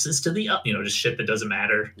one nexus to the other. Just shit that doesn't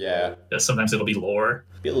matter. Yeah. Sometimes it'll be lore.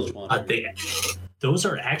 Those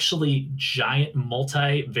are actually giant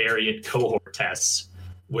multivariate cohort tests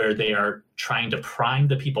where they are trying to prime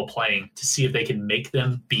the people playing to see if they can make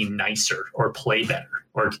them be nicer or play better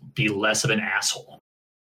or be less of an asshole.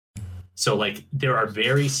 So there are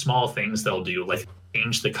very small things they'll do,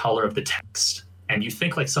 change the color of the text. And you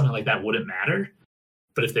think something like that wouldn't matter.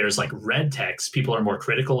 But if there's red text, people are more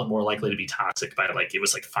critical and more likely to be toxic by it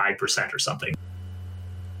was 5% or something.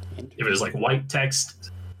 If it was white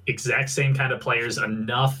text, exact same kind of players,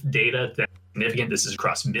 enough data that's significant, this is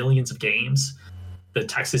across millions of games, the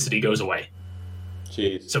toxicity goes away.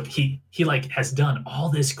 Jeez. So he has done all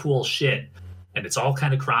this cool shit and it's all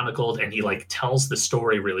kind of chronicled and he tells the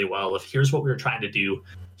story really well of here's what we were trying to do.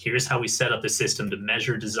 Here's how we set up the system to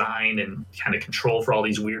measure design and kind of control for all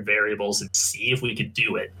these weird variables and see if we could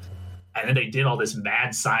do it. And then they did all this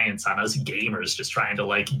mad science on us gamers just trying to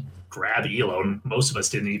like grab Elo, and most of us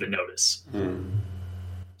didn't even notice.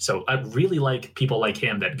 So I really like people like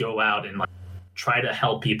him that go out and like try to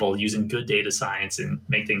help people using good data science and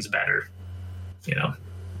make things better, you know?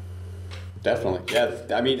 Definitely,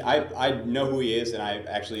 yeah. I mean, I know who he is, and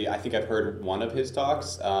I think I've heard one of his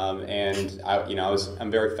talks, and I'm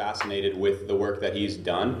very fascinated with the work that he's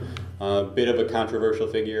done. Bit of a controversial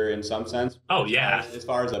figure in some sense. Oh yeah. As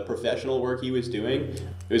far as the professional work he was doing,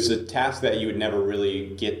 it was a task that you would never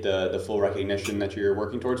really get the full recognition that you're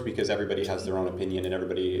working towards, because everybody has their own opinion, and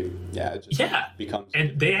everybody, it just becomes.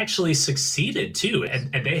 And they actually succeeded too,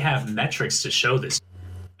 and they have metrics to show this,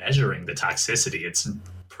 measuring the toxicity. It's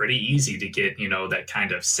pretty easy to get, that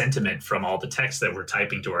kind of sentiment from all the text that we're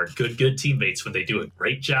typing to our good teammates when they do a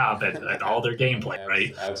great job at all their gameplay,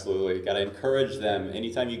 right? Absolutely. Got to encourage them.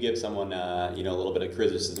 Anytime you give someone, a little bit of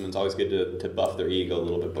criticism, it's always good to buff their ego a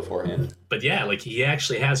little bit beforehand. But yeah, like he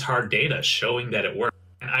actually has hard data showing that it works.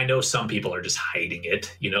 And I know some people are just hiding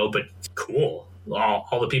it, but cool.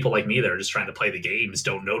 All the people like me that are just trying to play the games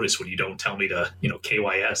don't notice when you don't tell me to,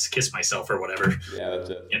 KYS, kiss myself or whatever. Yeah, that's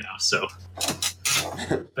it. So...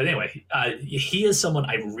 But anyway, he is someone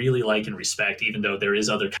I really like and respect, even though there is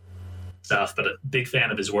other stuff, but a big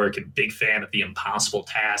fan of his work and big fan of the impossible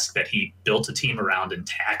task that he built a team around and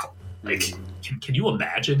tackled. Like, can you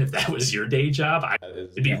imagine if that was your day job?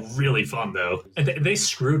 It'd be really fun, though. And they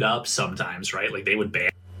screwed up sometimes, right? Like, they would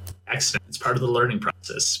ban accidents. It's part of the learning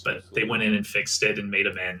process, but they went in and fixed it and made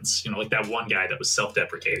amends. Like that one guy that was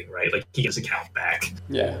self-deprecating, right? Like, he gets his account back.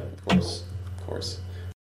 Yeah, of course.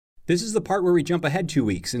 This is the part where we jump ahead 2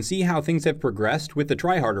 weeks and see how things have progressed with the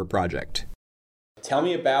TryHarder project. Tell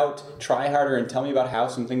me about TryHarder and tell me about how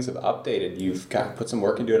some things have updated. You've put some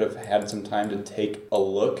work into it. I've had some time to take a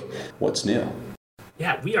look. What's new?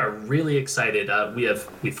 Yeah, we are really excited.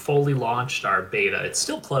 We've fully launched our beta. It's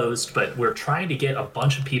still closed, but we're trying to get a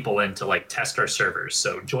bunch of people in to like test our servers.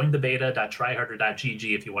 So join the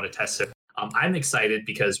beta.tryharder.gg if you want to test it. I'm excited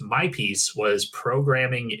because my piece was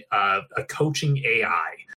programming a coaching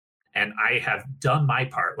AI. And I have done my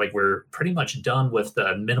part. Like, we're pretty much done with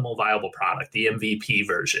the minimal viable product, the MVP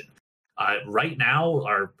version. Right now,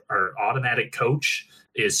 our automatic coach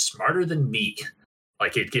is smarter than me.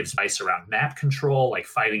 Like, it gives advice around map control, like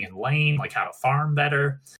fighting in lane, like how to farm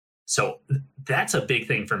better. So that's a big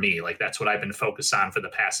thing for me. Like, that's what I've been focused on for the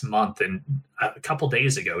past month. And a couple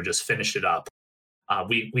days ago, just finished it up.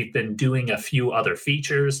 We've been doing a few other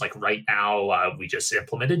features. Like right now, we just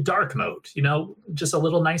implemented dark mode, just a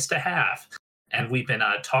little nice to have. And we've been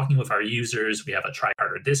talking with our users. We have a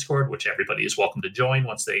TryHarder Discord, which everybody is welcome to join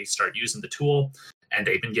once they start using the tool. And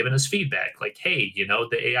they've been giving us feedback like, hey,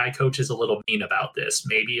 the AI coach is a little mean about this.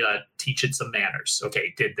 Maybe teach it some manners.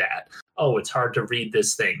 Okay, did that. Oh, it's hard to read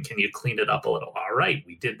this thing. Can you clean it up a little? All right,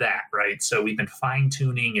 we did that, right? So we've been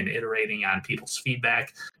fine-tuning and iterating on people's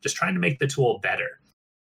feedback, just trying to make the tool better.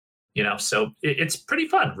 So it's pretty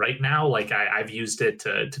fun right now. Like I've used it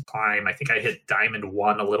to climb. I think I hit Diamond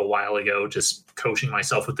 1 a little while ago, just coaching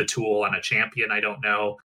myself with the tool on a champion I don't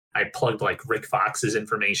know. I plugged like Rick Fox's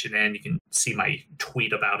information in. You can see my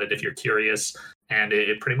tweet about it if you're curious. And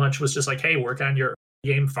it pretty much was just like, hey, work on your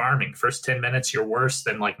game farming. First 10 minutes, you're worse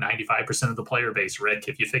than like 95% of the player base, Rick.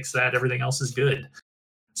 If you fix that, everything else is good.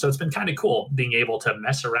 So it's been kind of cool being able to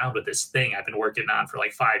mess around with this thing I've been working on for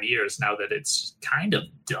like 5 years now that it's kind of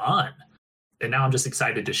done. And now I'm just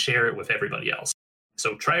excited to share it with everybody else.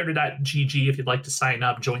 So tryharder.gg if you'd like to sign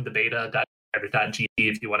up, join the beta.tryharder.gg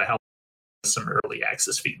if you want to help with some early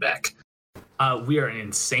access feedback. We are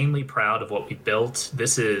insanely proud of what we built.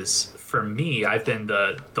 This is, for me, I've been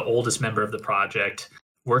the oldest member of the project,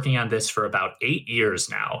 working on this for about 8 years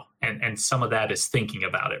now. And some of that is thinking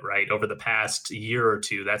about it, right? Over the past year or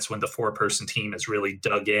two, that's when the 4-person team has really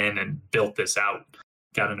dug in and built this out,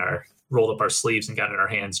 rolled up our sleeves and got in our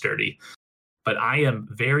hands dirty. But I am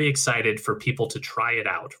very excited for people to try it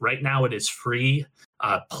out. Right now it is free.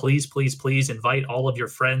 Please, please, please invite all of your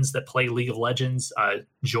friends that play League of Legends.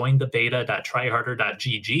 Join the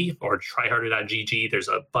beta.tryharder.gg or tryharder.gg. There's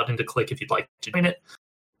a button to click if you'd like to join it.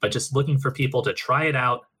 But just looking for people to try it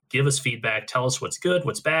out, give us feedback, tell us what's good,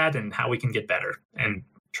 what's bad, and how we can get better. And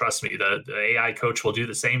trust me, the AI coach will do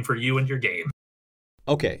the same for you and your game.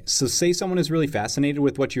 Okay, so say someone is really fascinated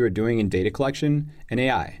with what you are doing in data collection and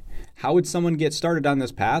AI. How would someone get started on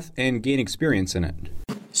this path and gain experience in it?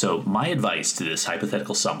 So my advice to this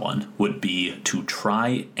hypothetical someone would be to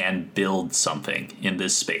try and build something in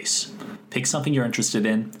this space. Pick something you're interested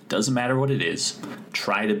in, doesn't matter what it is,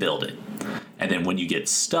 try to build it. And then when you get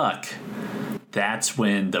stuck, that's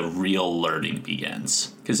when the real learning begins.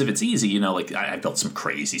 Because if it's easy, like I built some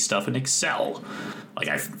crazy stuff in Excel. Like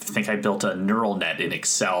I think I built a neural net in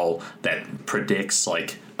Excel that predicts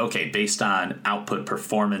like, okay, based on output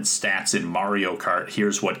performance stats in Mario Kart,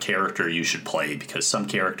 here's what character you should play, because some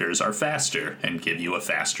characters are faster and give you a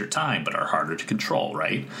faster time but are harder to control,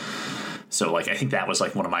 right? So like I think that was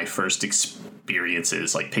like one of my first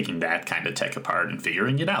experiences, like picking that kind of tech apart and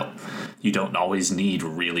figuring it out. You don't always need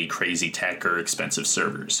really crazy tech or expensive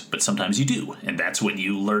servers, but sometimes you do, and that's when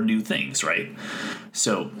you learn new things, right?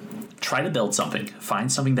 So try to build something,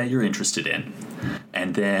 find something that you're interested in,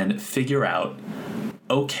 and then figure out,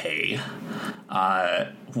 okay,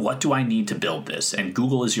 what do I need to build this? And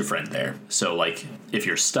Google is your friend there. So like if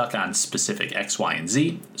you're stuck on specific X, Y, and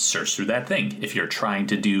Z, search through that thing. If you're trying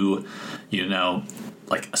to do,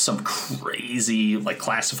 like some crazy like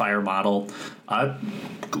classifier model,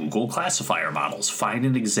 Google classifier models. Find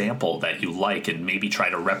an example that you like and maybe try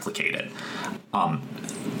to replicate it.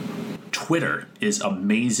 Twitter is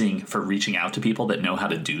amazing for reaching out to people that know how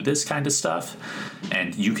to do this kind of stuff.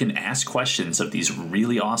 And you can ask questions of these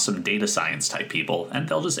really awesome data science type people, and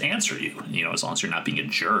they'll just answer you, as long as you're not being a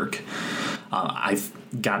jerk. I've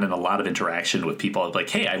gotten a lot of interaction with people like,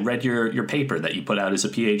 hey, I read your paper that you put out as a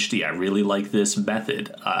PhD. I really like this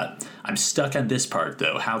method. I'm stuck on this part,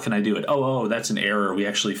 though. How can I do it? Oh, that's an error. We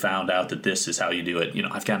actually found out that this is how you do it.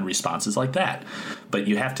 I've gotten responses like that. But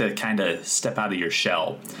you have to kind of step out of your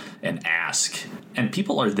shell and ask. And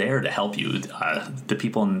people are there to help you. The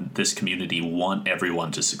people in this community want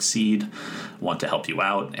everyone to succeed, want to help you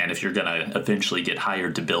out. And if you're going to eventually get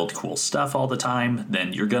hired to build cool stuff all the time,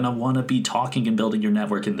 then you're going to want to be talking and building your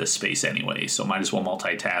network in this space anyway. So might as well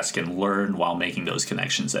multitask and learn while making those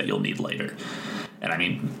connections that you'll need later. And I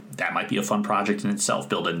mean, that might be a fun project in itself.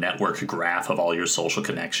 Build a network graph of all your social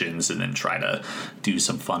connections and then try to do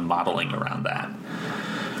some fun modeling around that.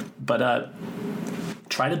 But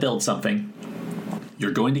try to build something.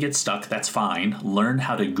 You're going to get stuck. That's fine. Learn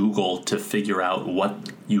how to Google to figure out what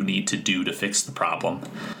you need to do to fix the problem.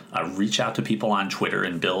 Reach out to people on Twitter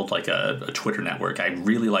and build like a Twitter network. I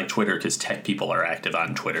really like Twitter because tech people are active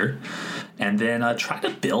on Twitter. And then try to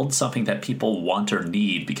build something that people want or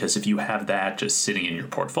need, because if you have that just sitting in your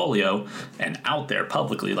portfolio and out there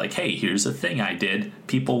publicly, like, hey, here's a thing I did,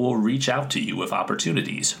 people will reach out to you with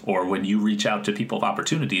opportunities. Or when you reach out to people with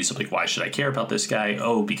opportunities, like, why should I care about this guy?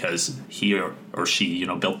 Oh, because he or she,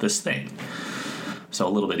 built this thing. So a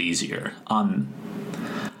little bit easier.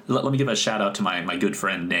 Let me give a shout out to my good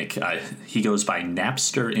friend Nick. He goes by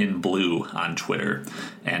Napster in Blue on Twitter,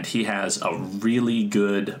 and he has a really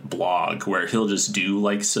good blog where he'll just do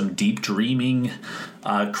like some deep dreaming,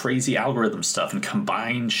 crazy algorithm stuff and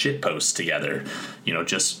combine shit posts together,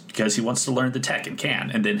 just because he wants to learn the tech and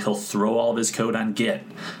can. And then he'll throw all of his code on Git.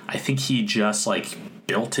 I think he just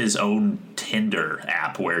built his own Tinder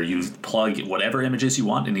app where you plug whatever images you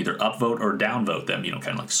want and either upvote or downvote them, kind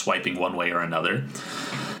of like swiping one way or another.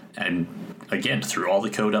 And again, threw all the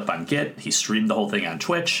code up on Git. He streamed the whole thing on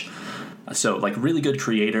Twitch. So really good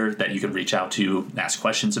creator that you can reach out to, ask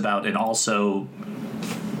questions about, and also,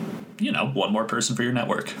 one more person for your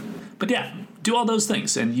network. But yeah, do all those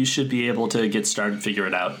things and you should be able to get started, figure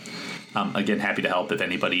it out. Again, happy to help if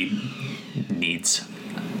anybody needs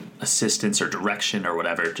assistance or direction or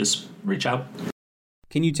whatever. Just reach out.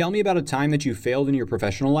 Can you tell me about a time that you failed in your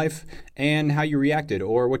professional life and how you reacted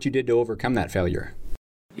or what you did to overcome that failure?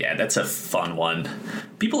 Yeah, that's a fun one.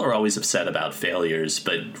 People are always upset about failures,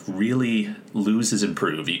 but really lose is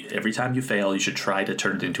improve. Every time you fail, you should try to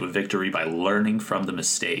turn it into a victory by learning from the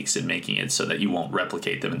mistakes and making it so that you won't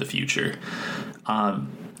replicate them in the future.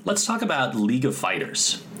 Let's talk about League of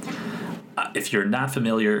Fighters. If you're not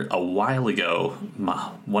familiar, a while ago,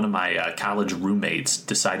 one of my college roommates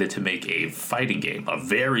decided to make a fighting game, a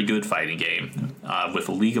very good fighting game, with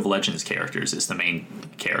League of Legends characters as the main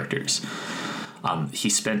characters. He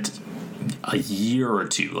spent a year or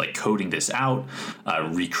two coding this out,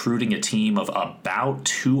 recruiting a team of about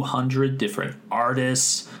 200 different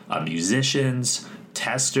artists, musicians,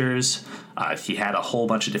 testers. He had a whole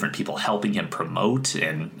bunch of different people helping him promote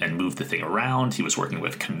and move the thing around. He was working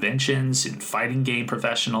with conventions and fighting game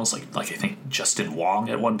professionals. Like I think Justin Wong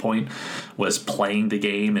at one point was playing the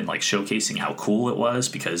game and showcasing how cool it was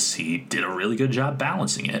because he did a really good job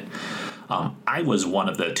balancing it. I was one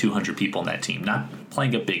of the 200 people in that team, not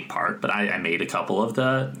playing a big part, but I made a couple of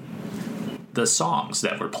the songs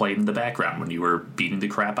that were played in the background when you were beating the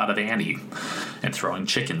crap out of Annie and throwing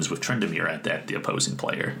chickens with Tryndamere at the opposing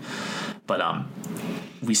player. But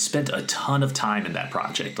we spent a ton of time in that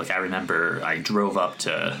project. I remember I drove up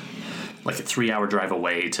to like a 3-hour drive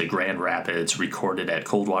away to Grand Rapids, recorded at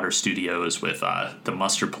Coldwater Studios with the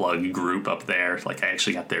Mustard Plug group up there. Like I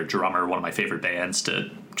actually got their drummer, one of my favorite bands,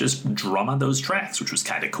 to just drum on those tracks, which was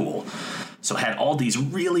kind of cool. So I had all these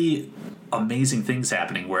really amazing things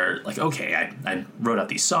happening where, like, okay, I wrote out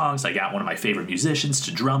these songs. I got one of my favorite musicians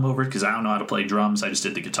to drum over it because I don't know how to play drums. I just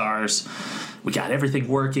did the guitars. We got everything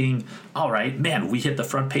working. All right, man, we hit the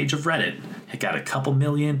front page of Reddit. It got a couple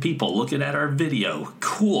million people looking at our video.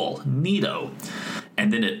 Cool, neato.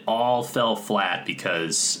 And then it all fell flat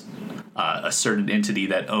because a certain entity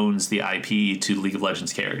that owns the IP to League of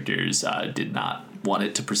Legends characters did not want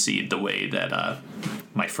it to proceed the way that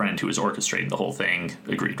my friend who was orchestrating the whole thing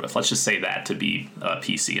agreed with. Let's just say that to be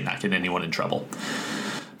PC and not get anyone in trouble.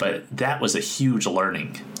 But that was a huge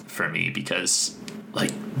learning for me because,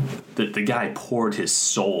 like, the guy poured his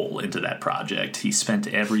soul into that project. He spent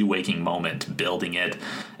every waking moment building it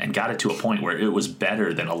and got it to a point where it was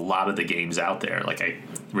better than a lot of the games out there. Like, I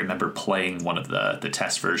remember playing one of the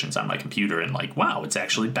test versions on my computer and, like, wow, it's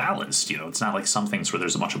actually balanced. You know, it's not like some things where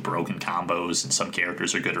there's a bunch of broken combos and some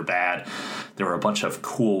characters are good or bad. There were a bunch of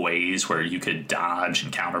cool ways where you could dodge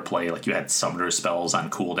and counterplay. Like, you had summoner spells on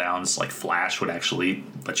cooldowns. Like, Flash would actually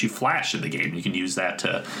let you flash in the game. You can use that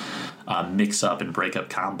to mix up and break up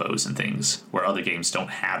combos and things where other games don't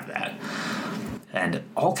have that. And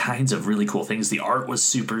all kinds of really cool things. The art was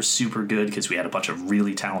super, super good because we had a bunch of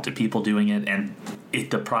really talented people doing it. And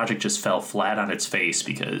the project just fell flat on its face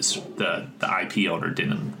because the IP owner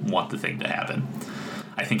didn't want the thing to happen.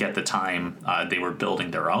 I think at the time they were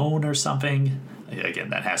building their own or something. Again,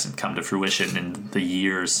 that hasn't come to fruition in the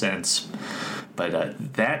years since.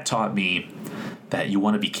 But that taught me that you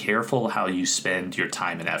want to be careful how you spend your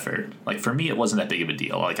time and effort. Like, for me, it wasn't that big of a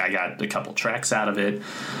deal. Like, I got a couple tracks out of it,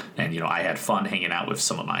 and, you know, I had fun hanging out with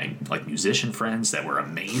some of my, like, musician friends that were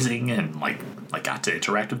amazing, and, like got to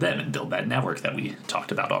interact with them and build that network that we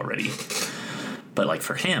talked about already. But, like,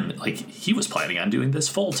 for him, like, he was planning on doing this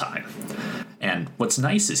full time. And what's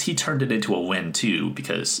nice is he turned it into a win, too,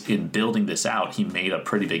 because in building this out, he made a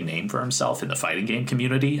pretty big name for himself in the fighting game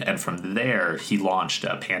community. And from there, he launched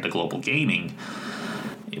Panda Global Gaming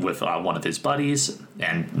with one of his buddies.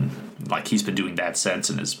 And, like, he's been doing that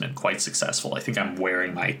since and has been quite successful. I think I'm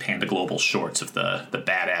wearing my Panda Global shorts with the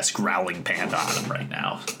badass growling panda on them right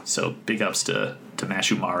now. So big ups to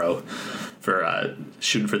Mashu Maro for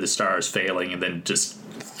shooting for the stars, failing, and then just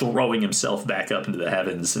throwing himself back up into the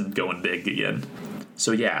heavens and going big again.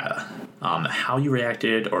 So yeah, how you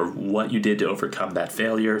reacted or what you did to overcome that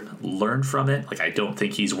failure, learn from it. Like, I don't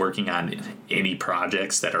think he's working on any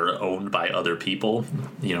projects that are owned by other people,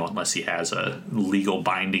 you know, unless he has a legal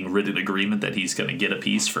binding written agreement that he's going to get a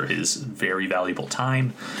piece for his very valuable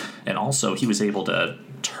time. And also, he was able to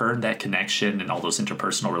turn that connection and all those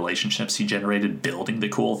interpersonal relationships he generated building the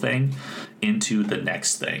cool thing into the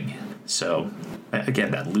next thing. So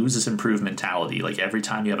again, that lose is improve mentality. Like, every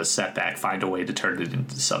time you have a setback, find a way to turn it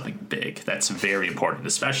into something big. That's very important,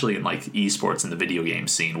 especially in, like, esports and the video game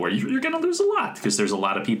scene, where you're going to lose a lot because there's a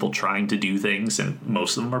lot of people trying to do things, and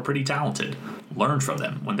most of them are pretty talented. Learn from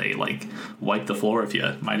them. When they, like, wipe the floor with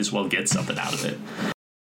you, might as well get something out of it.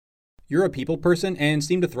 You're a people person and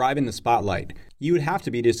seem to thrive in the spotlight. You would have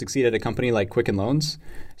to be to succeed at a company like Quicken Loans.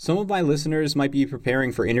 Some of my listeners might be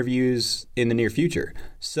preparing for interviews in the near future,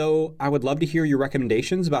 so I would love to hear your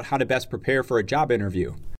recommendations about how to best prepare for a job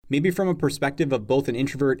interview. Maybe from a perspective of both an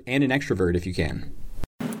introvert and an extrovert, if you can.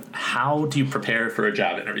 How do you prepare for a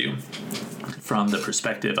job interview? From the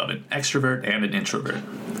perspective of an extrovert and an introvert.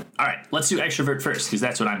 All right, let's do extrovert first, because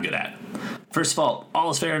that's what I'm good at. First of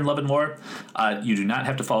all is fair in love and war. You do not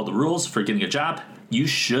have to follow the rules for getting a job. You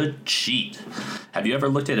should cheat. Have you ever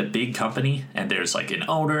looked at a big company and there's, like, an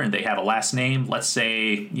owner and they have a last name? Let's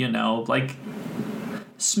say, you know, like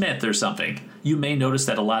Smith or something. You may notice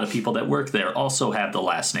that a lot of people that work there also have the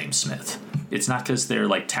last name Smith. It's not because they're,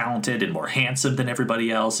 like, talented and more handsome than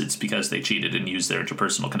everybody else. It's because they cheated and used their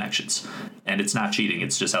interpersonal connections. And it's not cheating.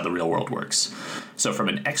 It's just how the real world works. So from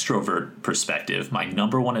an extrovert perspective, my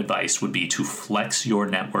number one advice would be to flex your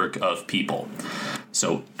network of people.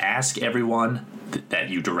 So ask everyone that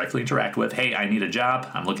you directly interact with, hey, I need a job.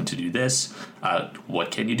 I'm looking to do this.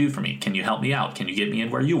 What can you do for me? Can you help me out? Can you get me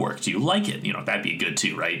in where you work? Do you like it? You know, that'd be good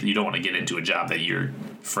too, right? You don't want to get into a job that your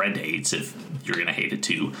friend hates if you're going to hate it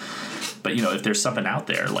too. But, you know, if there's something out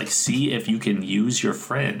there, like, see if you can use your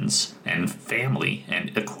friends and family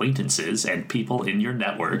and acquaintances and people in your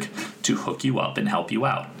network to hook you up and help you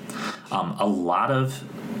out. A lot of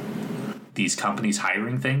these companies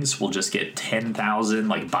hiring things will just get 10,000,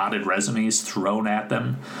 like, botted resumes thrown at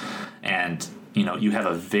them. And you have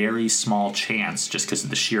a very small chance just because of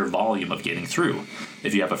the sheer volume of getting through.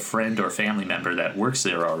 If you have a friend or family member that works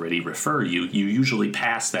there already refer you, you usually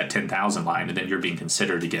pass that 10,000 line, and then you're being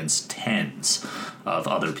considered against tens of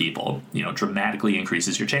other people. Dramatically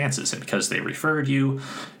increases your chances. And because they referred you,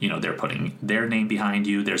 they're putting their name behind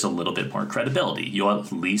you, there's a little bit more credibility. You'll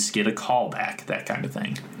at least get a call back, that kind of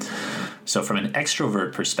thing. So from an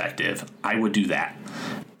extrovert perspective, I would do that.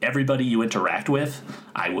 Everybody you interact with,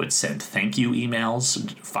 I would send thank you emails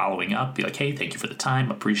following up, be like, hey, thank you for the time,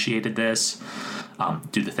 appreciated this.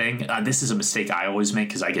 Do the thing. This is a mistake I always make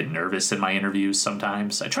because I get nervous in my interviews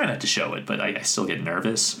sometimes. I try not to show it, but I still get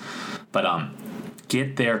nervous. But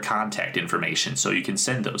get their contact information so you can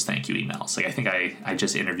send those thank you emails. Like I think I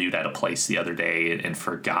just interviewed at a place the other day and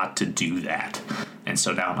forgot to do that. And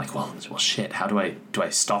so now I'm like, well shit, how do I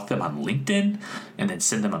stalk them on LinkedIn and then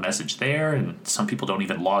send them a message there? And some people don't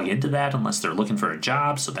even log into that unless they're looking for a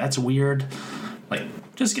job, so that's weird. Like,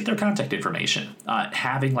 just get their contact information.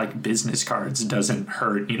 Having like business cards doesn't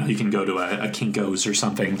hurt. You can go to a Kinko's or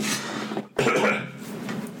something.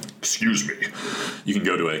 Excuse me. You can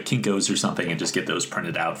go to a Kinko's or something and just get those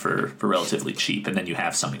printed out for relatively cheap. And then you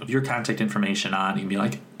have something with your contact information on. You can be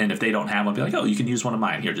like, and if they don't have one, be like, oh, you can use one of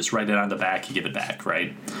mine. Here, just write it on the back. You give it back,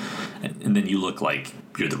 right? And then you look like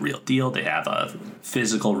you're the real deal. They have a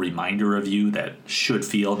physical reminder of you that should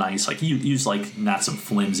feel nice. Like you use like not some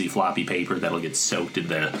flimsy floppy paper that'll get soaked in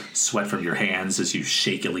the sweat from your hands as you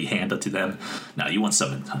shakily hand it to them. No, you want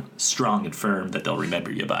something strong and firm that they'll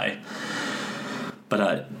remember you by.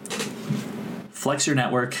 But flex your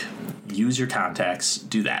network, use your contacts,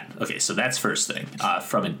 do that. Okay, so that's first thing.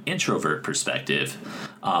 From an introvert perspective,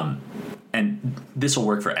 and this will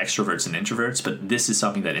work for extroverts and introverts, but this is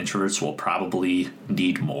something that introverts will probably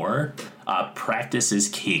need more. Practice is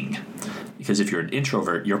king. Because if you're an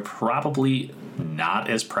introvert, you're probably not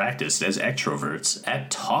as practiced as extroverts at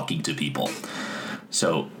talking to people.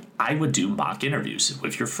 So I would do mock interviews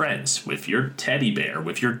with your friends, with your teddy bear,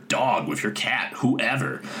 with your dog, with your cat,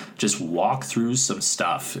 whoever. Just walk through some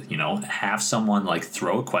stuff, have someone like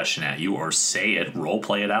throw a question at you or say it, role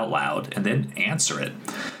play it out loud, and then answer it.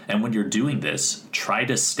 And when you're doing this, try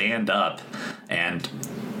to stand up and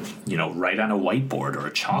write on a whiteboard or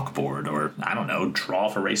a chalkboard or, I don't know, draw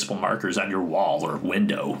off erasable markers on your wall or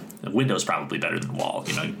window. The window's probably better than wall.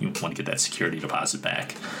 You want to get that security deposit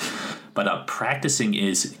back. But practicing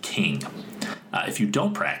is king. If you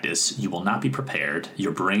don't practice, you will not be prepared.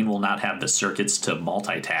 Your brain will not have the circuits to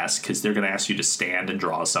multitask because they're going to ask you to stand and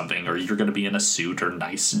draw something, or you're going to be in a suit or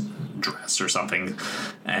nice dress or something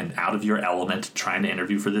and out of your element trying to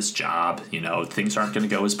interview for this job. Things aren't going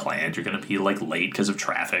to go as planned. You're going to be like late because of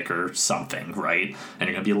traffic or something, right? And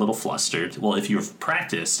you're going to be a little flustered. Well, if you've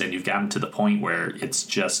practiced and you've gotten to the point where it's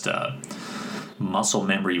just muscle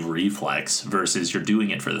memory reflex versus you're doing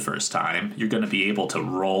it for the first time, you're going to be able to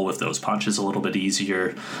roll with those punches a little bit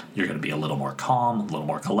easier. You're going to be a little more calm, a little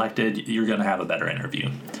more collected. You're going to have a better interview.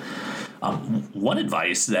 One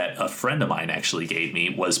advice that a friend of mine actually gave me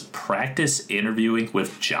was practice interviewing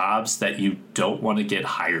with jobs that you don't want to get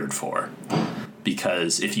hired for.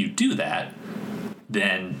 Because if you do that,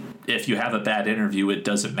 then if you have a bad interview, it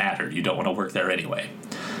doesn't matter. You don't want to work there anyway.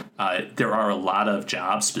 There are a lot of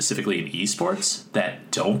jobs, specifically in esports,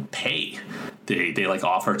 that don't pay. They like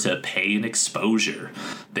offer to pay an exposure.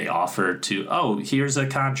 They offer to, here's a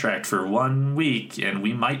contract for 1 week, and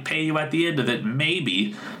we might pay you at the end of it,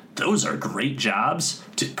 maybe. Those are great jobs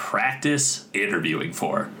to practice interviewing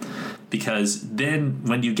for. Because then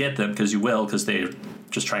when you get them, because you will, because they're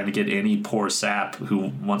just trying to get any poor sap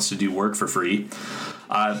who wants to do work for free,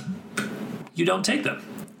 you don't take them.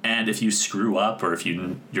 And if you screw up or if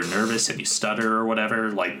you're nervous and you stutter or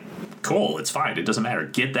whatever, like, cool, it's fine. It doesn't matter.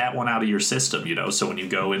 Get that one out of your system, so when you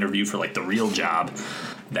go interview for like the real job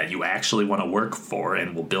that you actually want to work for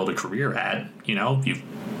and will build a career at, you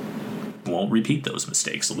won't repeat those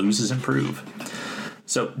mistakes. Lose is improve.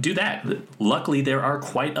 So do that. Luckily, there are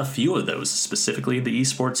quite a few of those, specifically in the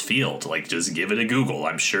esports field. Like, just give it a Google.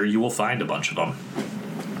 I'm sure you will find a bunch of them.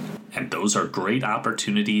 And those are great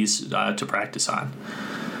opportunities to practice on.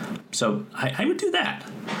 So I would do that.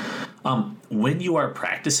 When you are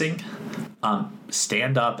practicing,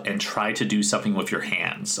 stand up and try to do something with your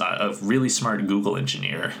hands. A really smart Google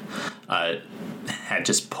engineer had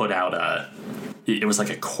just put out it was like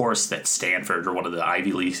a course that Stanford or one of the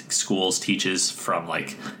Ivy League schools teaches from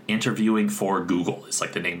like interviewing for Google. It's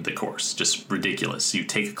like the name of the course. Just ridiculous. You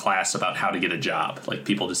take a class about how to get a job. Like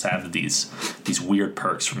people just have these weird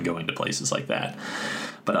perks from going to places like that.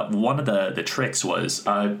 But one of the tricks was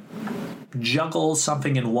juggle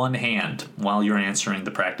something in one hand while you're answering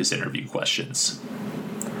the practice interview questions.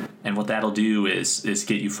 And what that'll do is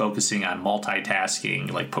get you focusing on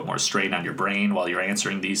multitasking, like put more strain on your brain while you're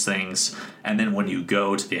answering these things. And then when you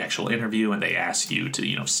go to the actual interview and they ask you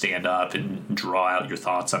to, stand up and draw out your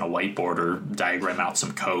thoughts on a whiteboard or diagram out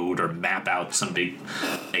some code or map out some big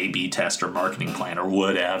A/B test or marketing plan or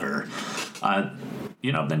whatever,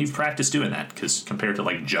 then you've practiced doing that, because compared to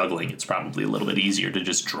like juggling, it's probably a little bit easier to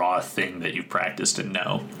just draw a thing that you've practiced and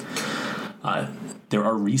know. There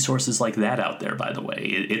are resources like that out there, by the way.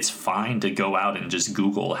 It's fine to go out and just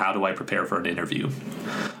Google, how do I prepare for an interview?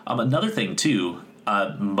 Another thing, too,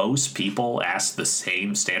 most people ask the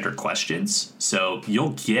same standard questions. So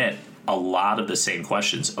you'll get a lot of the same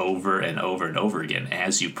questions over and over and over again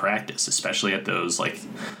as you practice, especially at those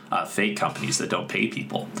fake companies that don't pay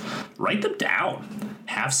people. Write them down.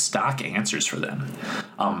 Have stock answers for them.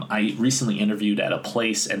 I recently interviewed at a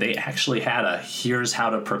place, and they actually had a here's how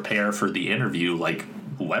to prepare for the interview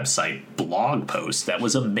website blog post that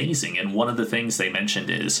was amazing. And one of the things they mentioned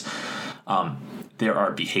is there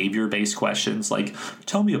are behavior-based questions like,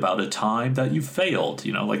 tell me about a time that you failed,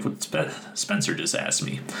 like what Spencer just asked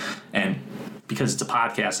me. And because it's a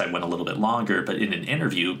podcast, I went a little bit longer, but in an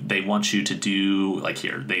interview, they want you to do,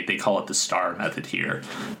 here, they call it the STAR method here.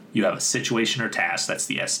 You have a situation or task, that's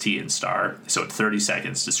the ST in STAR. So in 30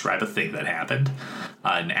 seconds, describe a thing that happened.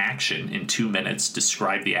 An action in 2 minutes,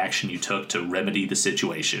 describe the action you took to remedy the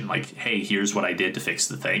situation. Like, hey, here's what I did to fix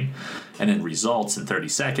the thing. And then results in 30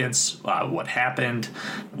 seconds, what happened,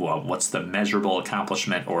 what's the measurable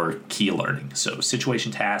accomplishment or key learning. So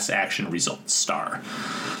situation, task, action, results, STAR.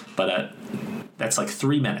 But that's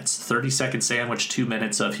 3 minutes, 30-second sandwich, 2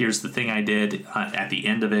 minutes of here's the thing I did. At the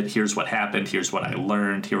end of it, here's what happened. Here's what I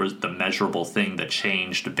learned. Here was the measurable thing that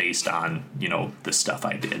changed based on, the stuff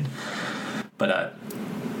I did. But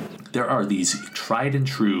there are these tried and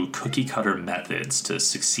true cookie cutter methods to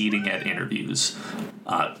succeeding at interviews.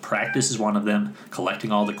 Practice is one of them.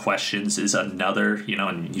 Collecting all the questions is another,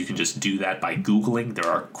 and you can just do that by Googling. There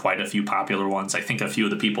are quite a few popular ones. I think a few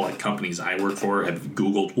of the people at companies I work for have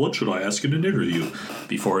Googled, what should I ask in an interview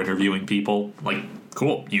before interviewing people?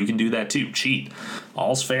 Cool, you can do that too. Cheat.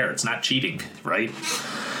 All's fair. It's not cheating, right?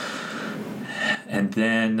 And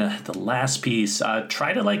then the last piece,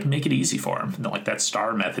 try to make it easy for them. That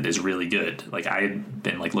STAR method is really good. I had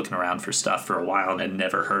been looking around for stuff for a while and had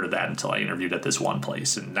never heard of that until I interviewed at this one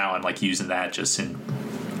place. And now I'm using that just in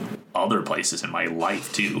other places in my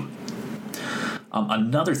life too.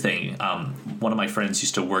 Another thing, one of my friends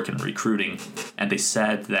used to work in recruiting, and they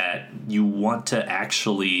said that you want to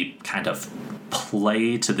actually kind of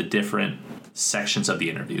play to the different sections of the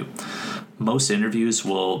interview. Most interviews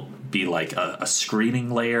will be a screening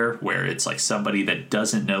layer where it's somebody that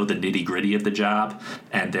doesn't know the nitty-gritty of the job,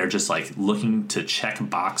 and they're just looking to check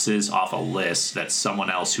boxes off a list that someone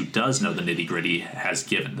else who does know the nitty-gritty has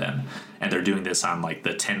given them. And they're doing this on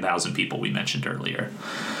the 10,000 people we mentioned earlier.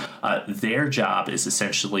 Their job is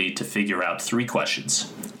essentially to figure out 3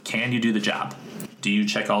 questions. Can you do the job? Do you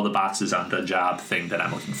check all the boxes on the job thing that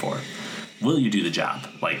I'm looking for? Will you do the job?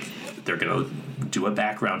 They're going to do a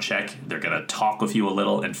background check. They're going to talk with you a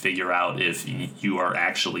little and figure out if you are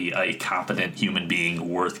actually a competent human being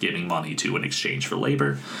worth giving money to in exchange for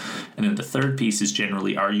labor. And then the third piece is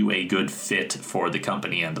generally, are you a good fit for the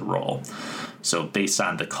company and the role? So based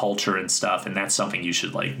on the culture and stuff, and that's something you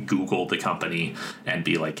should Google the company and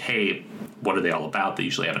be hey, what are they all about? They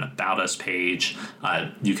usually have an About Us page.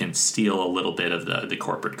 You can steal a little bit of the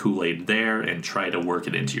corporate Kool-Aid there and try to work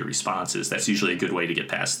it into your responses. That's usually a good way to get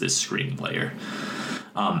past this screening layer.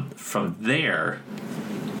 From there,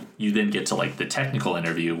 you then get to the technical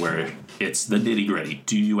interview where it's the nitty-gritty.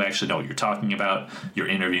 Do you actually know what you're talking about? You're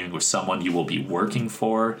interviewing with someone you will be working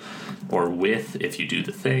for or with if you do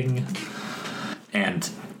the thing. And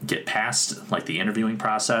get past the interviewing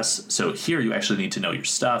process. So here you actually need to know your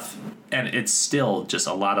stuff, and it's still just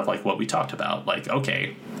a lot of what we talked about.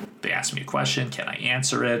 Okay, they asked me a question, can I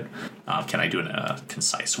answer it? Can I do it in a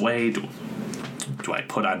concise way? Do I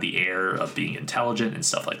put on the air of being intelligent and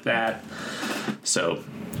stuff like that? So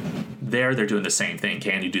they're doing the same thing.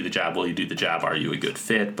 Can you do the job? Will you do the job? Are you a good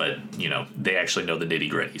fit? But they actually know the nitty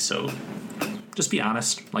gritty. So just be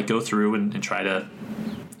honest. Go through and try to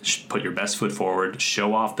put your best foot forward,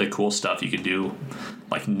 show off the cool stuff you can do.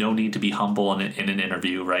 No need to be humble in an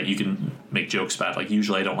interview, right? You can make jokes about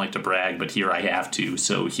usually I don't like to brag, but here I have to,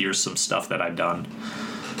 so here's some stuff that I've done.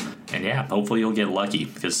 And yeah, hopefully you'll get lucky,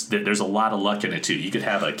 because there's a lot of luck in it too. You could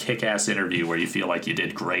have a kick-ass interview where you feel like you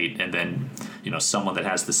did great, and then someone that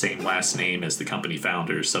has the same last name as the company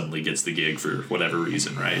founder suddenly gets the gig for whatever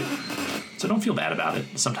reason, right? So don't feel bad about it.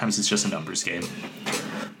 Sometimes it's just a numbers game.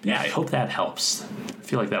 Yeah, I hope that helps. I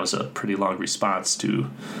feel like that was a pretty long response to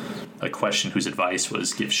a question whose advice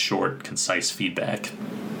was give short, concise feedback.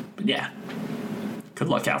 But yeah, good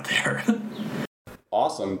luck out there.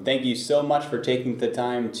 Awesome. Thank you so much for taking the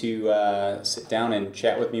time to sit down and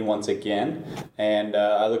chat with me once again. And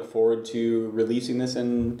I look forward to releasing this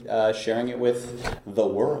and sharing it with the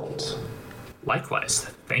world. Likewise.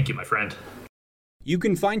 Thank you, my friend. You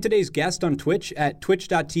can find today's guest on Twitch at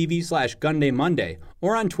twitch.tv/GundayMonday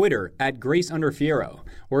or on Twitter at Grace_Fiero,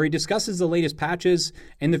 where he discusses the latest patches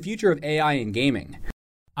and the future of AI in gaming.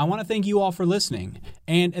 I want to thank you all for listening.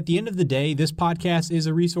 And at the end of the day, this podcast is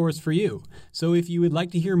a resource for you. So if you would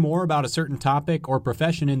like to hear more about a certain topic or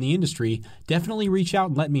profession in the industry, definitely reach out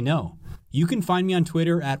and let me know. You can find me on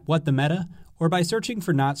Twitter at WhatTheMeta or by searching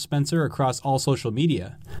for Not Spencer across all social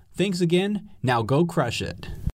media. Thanks again. Now go crush it.